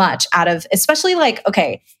so much out of, especially like,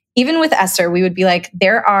 okay, even with Esther, we would be like,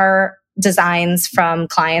 there are designs from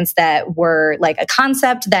clients that were like a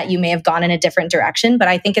concept that you may have gone in a different direction, but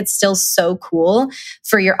I think it's still so cool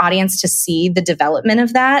for your audience to see the development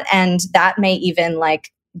of that. And that may even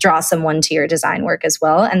like draw someone to your design work as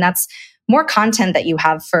well. And that's more content that you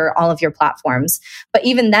have for all of your platforms. But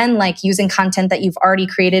even then, like using content that you've already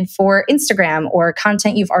created for Instagram or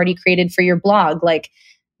content you've already created for your blog, like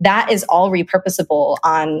that is all repurposable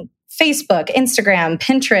on Facebook, Instagram,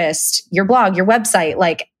 Pinterest, your blog, your website.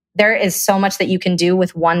 Like there is so much that you can do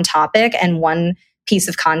with one topic and one piece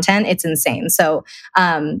of content. It's insane. So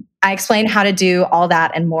I explain how to do all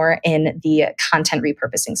that and more in the content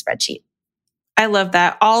repurposing spreadsheet. I love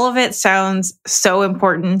that. All of it sounds so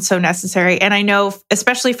important, so necessary. And I know,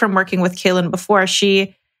 especially from working with Kailyn before,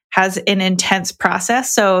 she has an intense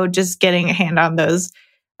process. So just getting a hand on those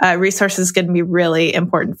resources is going to be really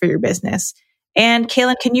important for your business. And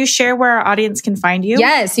Kailyn, can you share where our audience can find you?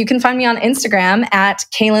 Yes, you can find me on Instagram at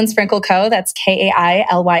Kailyn Sprinkle Co. That's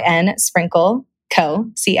Kailyn Sprinkle Co.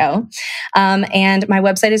 C-O. And my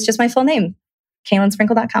website is just my full name,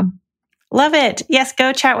 KailynSprinkle.com. Love it. Yes,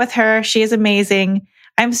 go chat with her. She is amazing.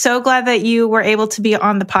 I'm so glad that you were able to be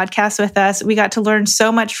on the podcast with us. We got to learn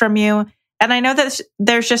so much from you. And I know that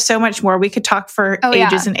there's just so much more. We could talk for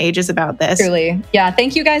ages and ages about this. Truly. Yeah.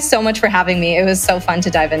 Thank you guys so much for having me. It was so fun to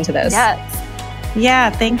dive into this. Yes. Yeah,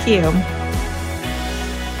 thank you.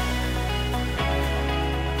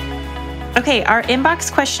 Okay, our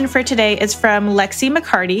inbox question for today is from Lexi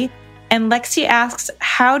McCarty. And Lexi asks,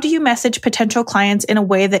 how do you message potential clients in a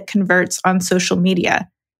way that converts on social media?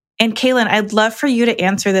 And Kailyn, I'd love for you to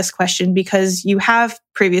answer this question because you have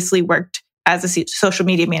previously worked as a social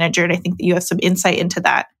media manager, and I think that you have some insight into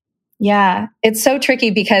that. Yeah, it's so tricky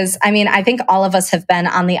because I think all of us have been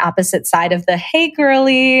on the opposite side of the, hey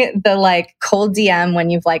girly, the like cold DM when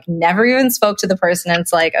you've like never even spoke to the person. And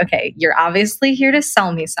it's like, okay, you're obviously here to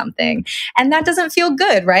sell me something. And that doesn't feel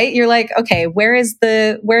good, right? You're like, okay, where is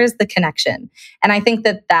the connection? And I think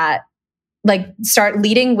that like start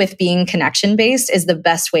leading with being connection based is the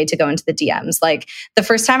best way to go into the DMs. Like the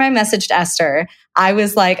first time I messaged Esther, I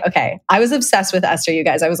was like, okay, I was obsessed with Esther, you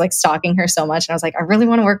guys. I was like stalking her so much. And I was like, I really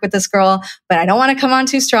want to work with this girl, but I don't want to come on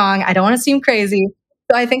too strong. I don't want to seem crazy.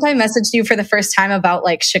 So I think I messaged you for the first time about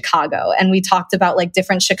like Chicago, and we talked about like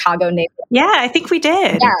different Chicago neighborhoods. Yeah, I think we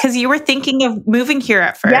did. Because you were thinking of moving here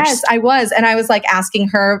at first. Yes, I was. And I was like asking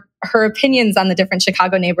her opinions on the different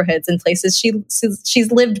Chicago neighborhoods and places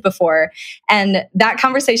she's lived before. And that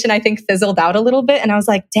conversation, I think, fizzled out a little bit. And I was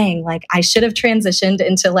like, dang, like I should have transitioned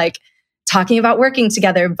into like talking about working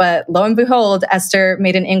together. But lo and behold, Esther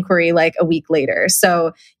made an inquiry like a week later.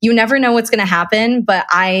 So you never know what's going to happen. But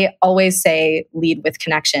I always say lead with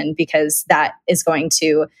connection, because that is going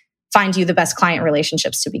to find you the best client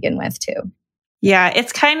relationships to begin with too. Yeah,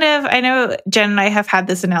 it's kind of, I know Jen and I have had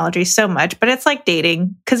this analogy so much, but it's like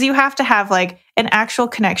dating, because you have to have like an actual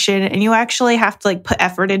connection and you actually have to like put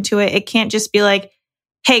effort into it. It can't just be like,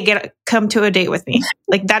 hey, come to a date with me.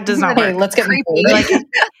 Like that does not work. Hey, let's get married. Like,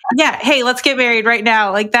 yeah, hey, let's get married right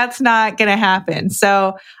now. Like that's not going to happen.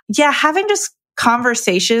 So yeah, having just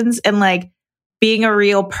conversations and like being a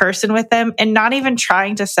real person with them and not even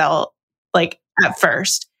trying to sell like at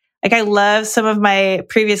first. Like I love some of my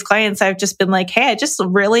previous clients. I've just been like, hey, I just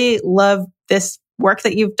really love this work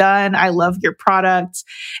that you've done. I love your products.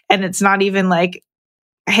 And it's not even like,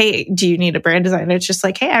 hey, do you need a brand designer? It's just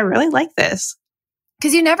like, hey, I really like this.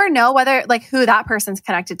 Because you never know whether like who that person's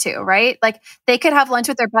connected to, right? Like they could have lunch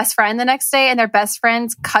with their best friend the next day and their best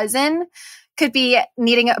friend's cousin could be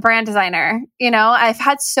needing a brand designer. You know, I've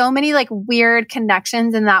had so many like weird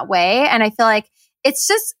connections in that way. And I feel like it's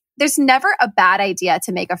just, there's never a bad idea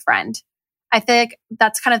to make a friend. I think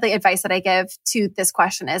that's kind of the advice that I give to this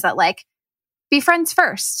question is that like, be friends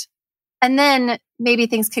first. And then maybe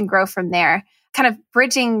things can grow from there. Kind of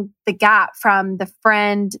bridging the gap from the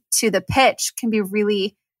friend to the pitch can be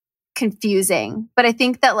really confusing. But I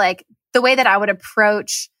think that like the way that I would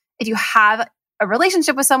approach, if you have a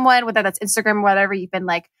relationship with someone, whether that's Instagram or whatever, you've been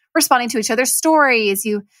like responding to each other's stories,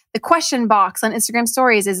 the question box on Instagram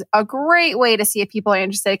stories is a great way to see if people are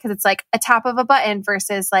interested, because it's like a tap of a button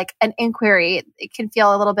versus like an inquiry. It can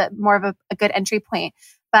feel a little bit more of a good entry point.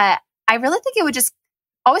 But I really think it would just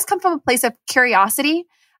always come from a place of curiosity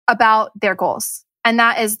about their goals. And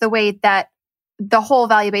that is the way that the whole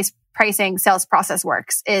value-based pricing sales process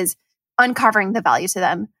works, is uncovering the value to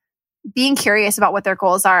them, being curious about what their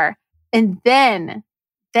goals are. And then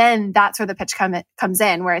that's where the pitch comes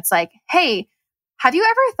in, where it's like, hey, have you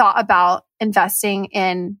ever thought about investing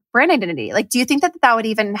in brand identity? Like, do you think that would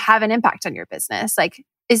even have an impact on your business? Like,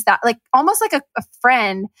 is that like almost like a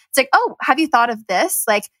friend? It's like, oh, have you thought of this?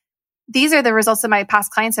 Like, these are the results that my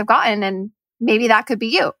past clients have gotten, and maybe that could be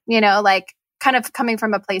you, you know, like kind of coming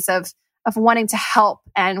from a place of wanting to help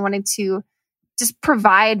and wanting to just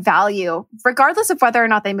provide value, regardless of whether or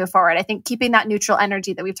not they move forward. I think keeping that neutral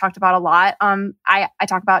energy that we've talked about a lot. I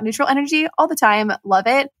talk about neutral energy all the time. Love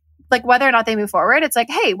it. Like whether or not they move forward, it's like,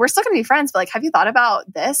 hey, we're still going to be friends, but like, have you thought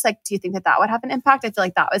about this? Like, do you think that would have an impact? I feel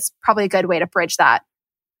like that was probably a good way to bridge that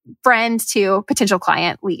friend to potential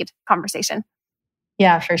client lead conversation.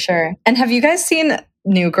 Yeah, for sure. And have you guys seen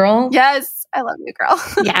New Girl? Yes, I love New Girl.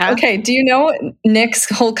 Yeah. Okay. Do you know Nick's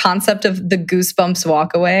whole concept of the goosebumps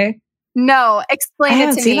walk away? No, explain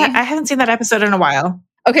it to me. I haven't seen that episode in a while.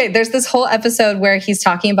 Okay, there's this whole episode where he's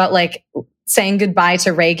talking about like saying goodbye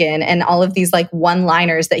to Reagan and all of these like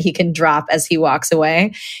one-liners that he can drop as he walks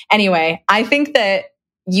away. Anyway, I think that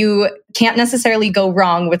you can't necessarily go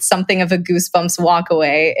wrong with something of a goosebumps walk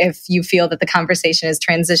away if you feel that the conversation is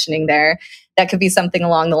transitioning there. That could be something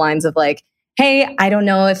along the lines of like, hey, I don't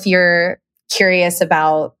know if you're curious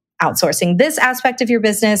about outsourcing this aspect of your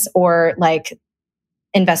business or like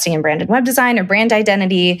investing in branded web design or brand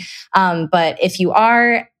identity. But if you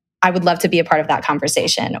are, I would love to be a part of that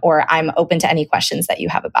conversation, or I'm open to any questions that you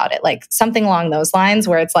have about it. Like something along those lines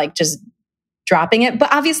where it's like just dropping it.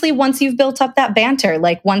 But obviously once you've built up that banter,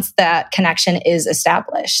 like once that connection is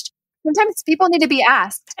established. Sometimes people need to be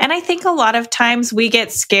asked. And I think a lot of times we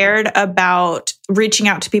get scared about reaching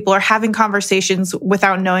out to people or having conversations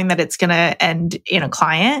without knowing that it's going to end in a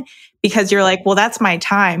client, because you're like, well, that's my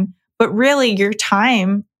time. But really, your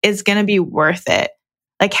time is going to be worth it.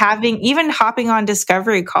 Like even hopping on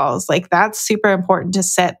discovery calls, like that's super important to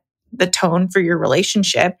set the tone for your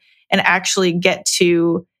relationship and actually get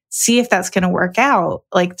to see if that's going to work out.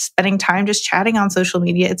 Like spending time just chatting on social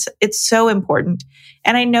media. It's so important.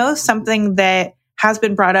 And I know something that has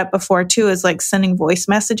been brought up before too is like sending voice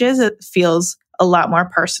messages. It feels a lot more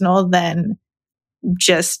personal than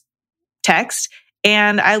just text.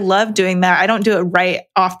 And I love doing that. I don't do it right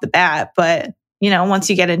off the bat, but once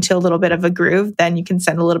you get into a little bit of a groove, then you can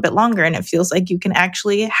send a little bit longer and it feels like you can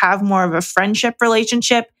actually have more of a friendship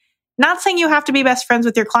relationship. Not saying you have to be best friends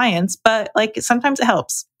with your clients, but like sometimes it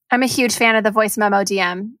helps. I'm a huge fan of the voice memo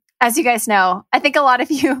DM. As you guys know, I think a lot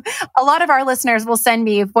of our listeners will send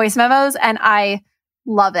me voice memos and I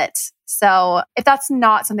love it. So if that's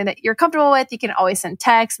not something that you're comfortable with, you can always send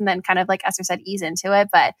text and then kind of like Esther said, ease into it.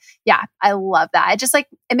 But yeah, I love that. It just like,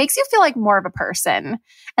 it makes you feel like more of a person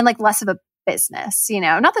and like less of a business,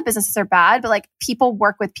 not that businesses are bad, but like people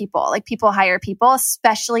work with people, like people hire people,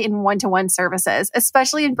 especially in one-to-one services,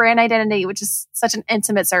 especially in brand identity, which is such an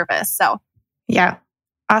intimate service. So yeah.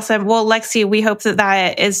 Awesome. Well, Lexi, we hope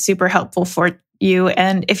that is super helpful for you.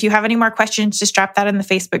 And if you have any more questions, just drop that in the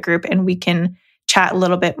Facebook group and we can chat a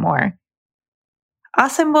little bit more.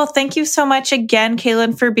 Awesome. Well, thank you so much again,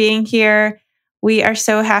 Kailyn, for being here. We are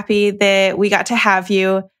so happy that we got to have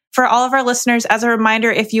you. For all of our listeners, as a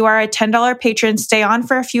reminder, if you are a $10 patron, stay on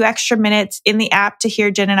for a few extra minutes in the app to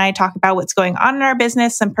hear Jen and I talk about what's going on in our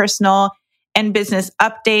business, some personal and business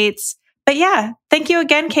updates. But yeah, thank you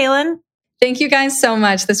again, Kailyn. Thank you guys so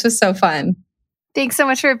much. This was so fun. Thanks so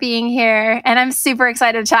much for being here. And I'm super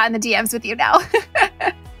excited to chat in the DMs with you now.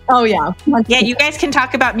 Oh, yeah. Yeah, you guys can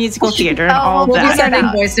talk about musical theater and all that. We'll be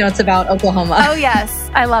sending voice notes about Oklahoma. Oh, yes.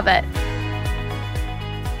 I love it.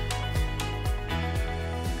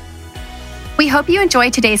 We hope you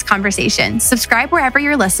enjoyed today's conversation. Subscribe wherever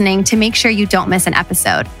you're listening to make sure you don't miss an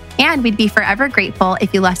episode. And we'd be forever grateful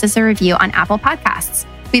if you left us a review on Apple Podcasts.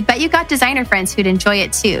 We bet you got designer friends who'd enjoy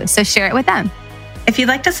it too, so share it with them. If you'd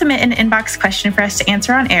like to submit an inbox question for us to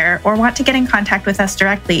answer on air or want to get in contact with us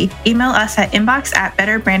directly, email us at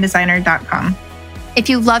inbox@betterbranddesigner.com. If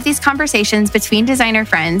you love these conversations between designer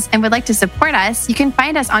friends and would like to support us, you can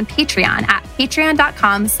find us on Patreon at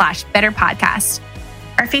patreon.com/betterpodcast.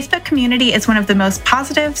 Our Facebook community is one of the most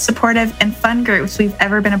positive, supportive, and fun groups we've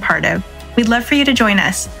ever been a part of. We'd love for you to join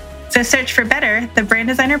us. So search for Better, the Brand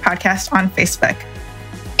Designer Podcast on Facebook.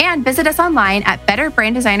 And visit us online at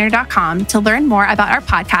betterbranddesigner.com to learn more about our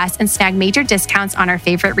podcast and snag major discounts on our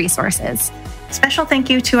favorite resources. Special thank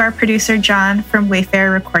you to our producer, John from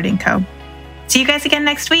Wayfair Recording Co. See you guys again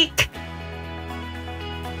next week.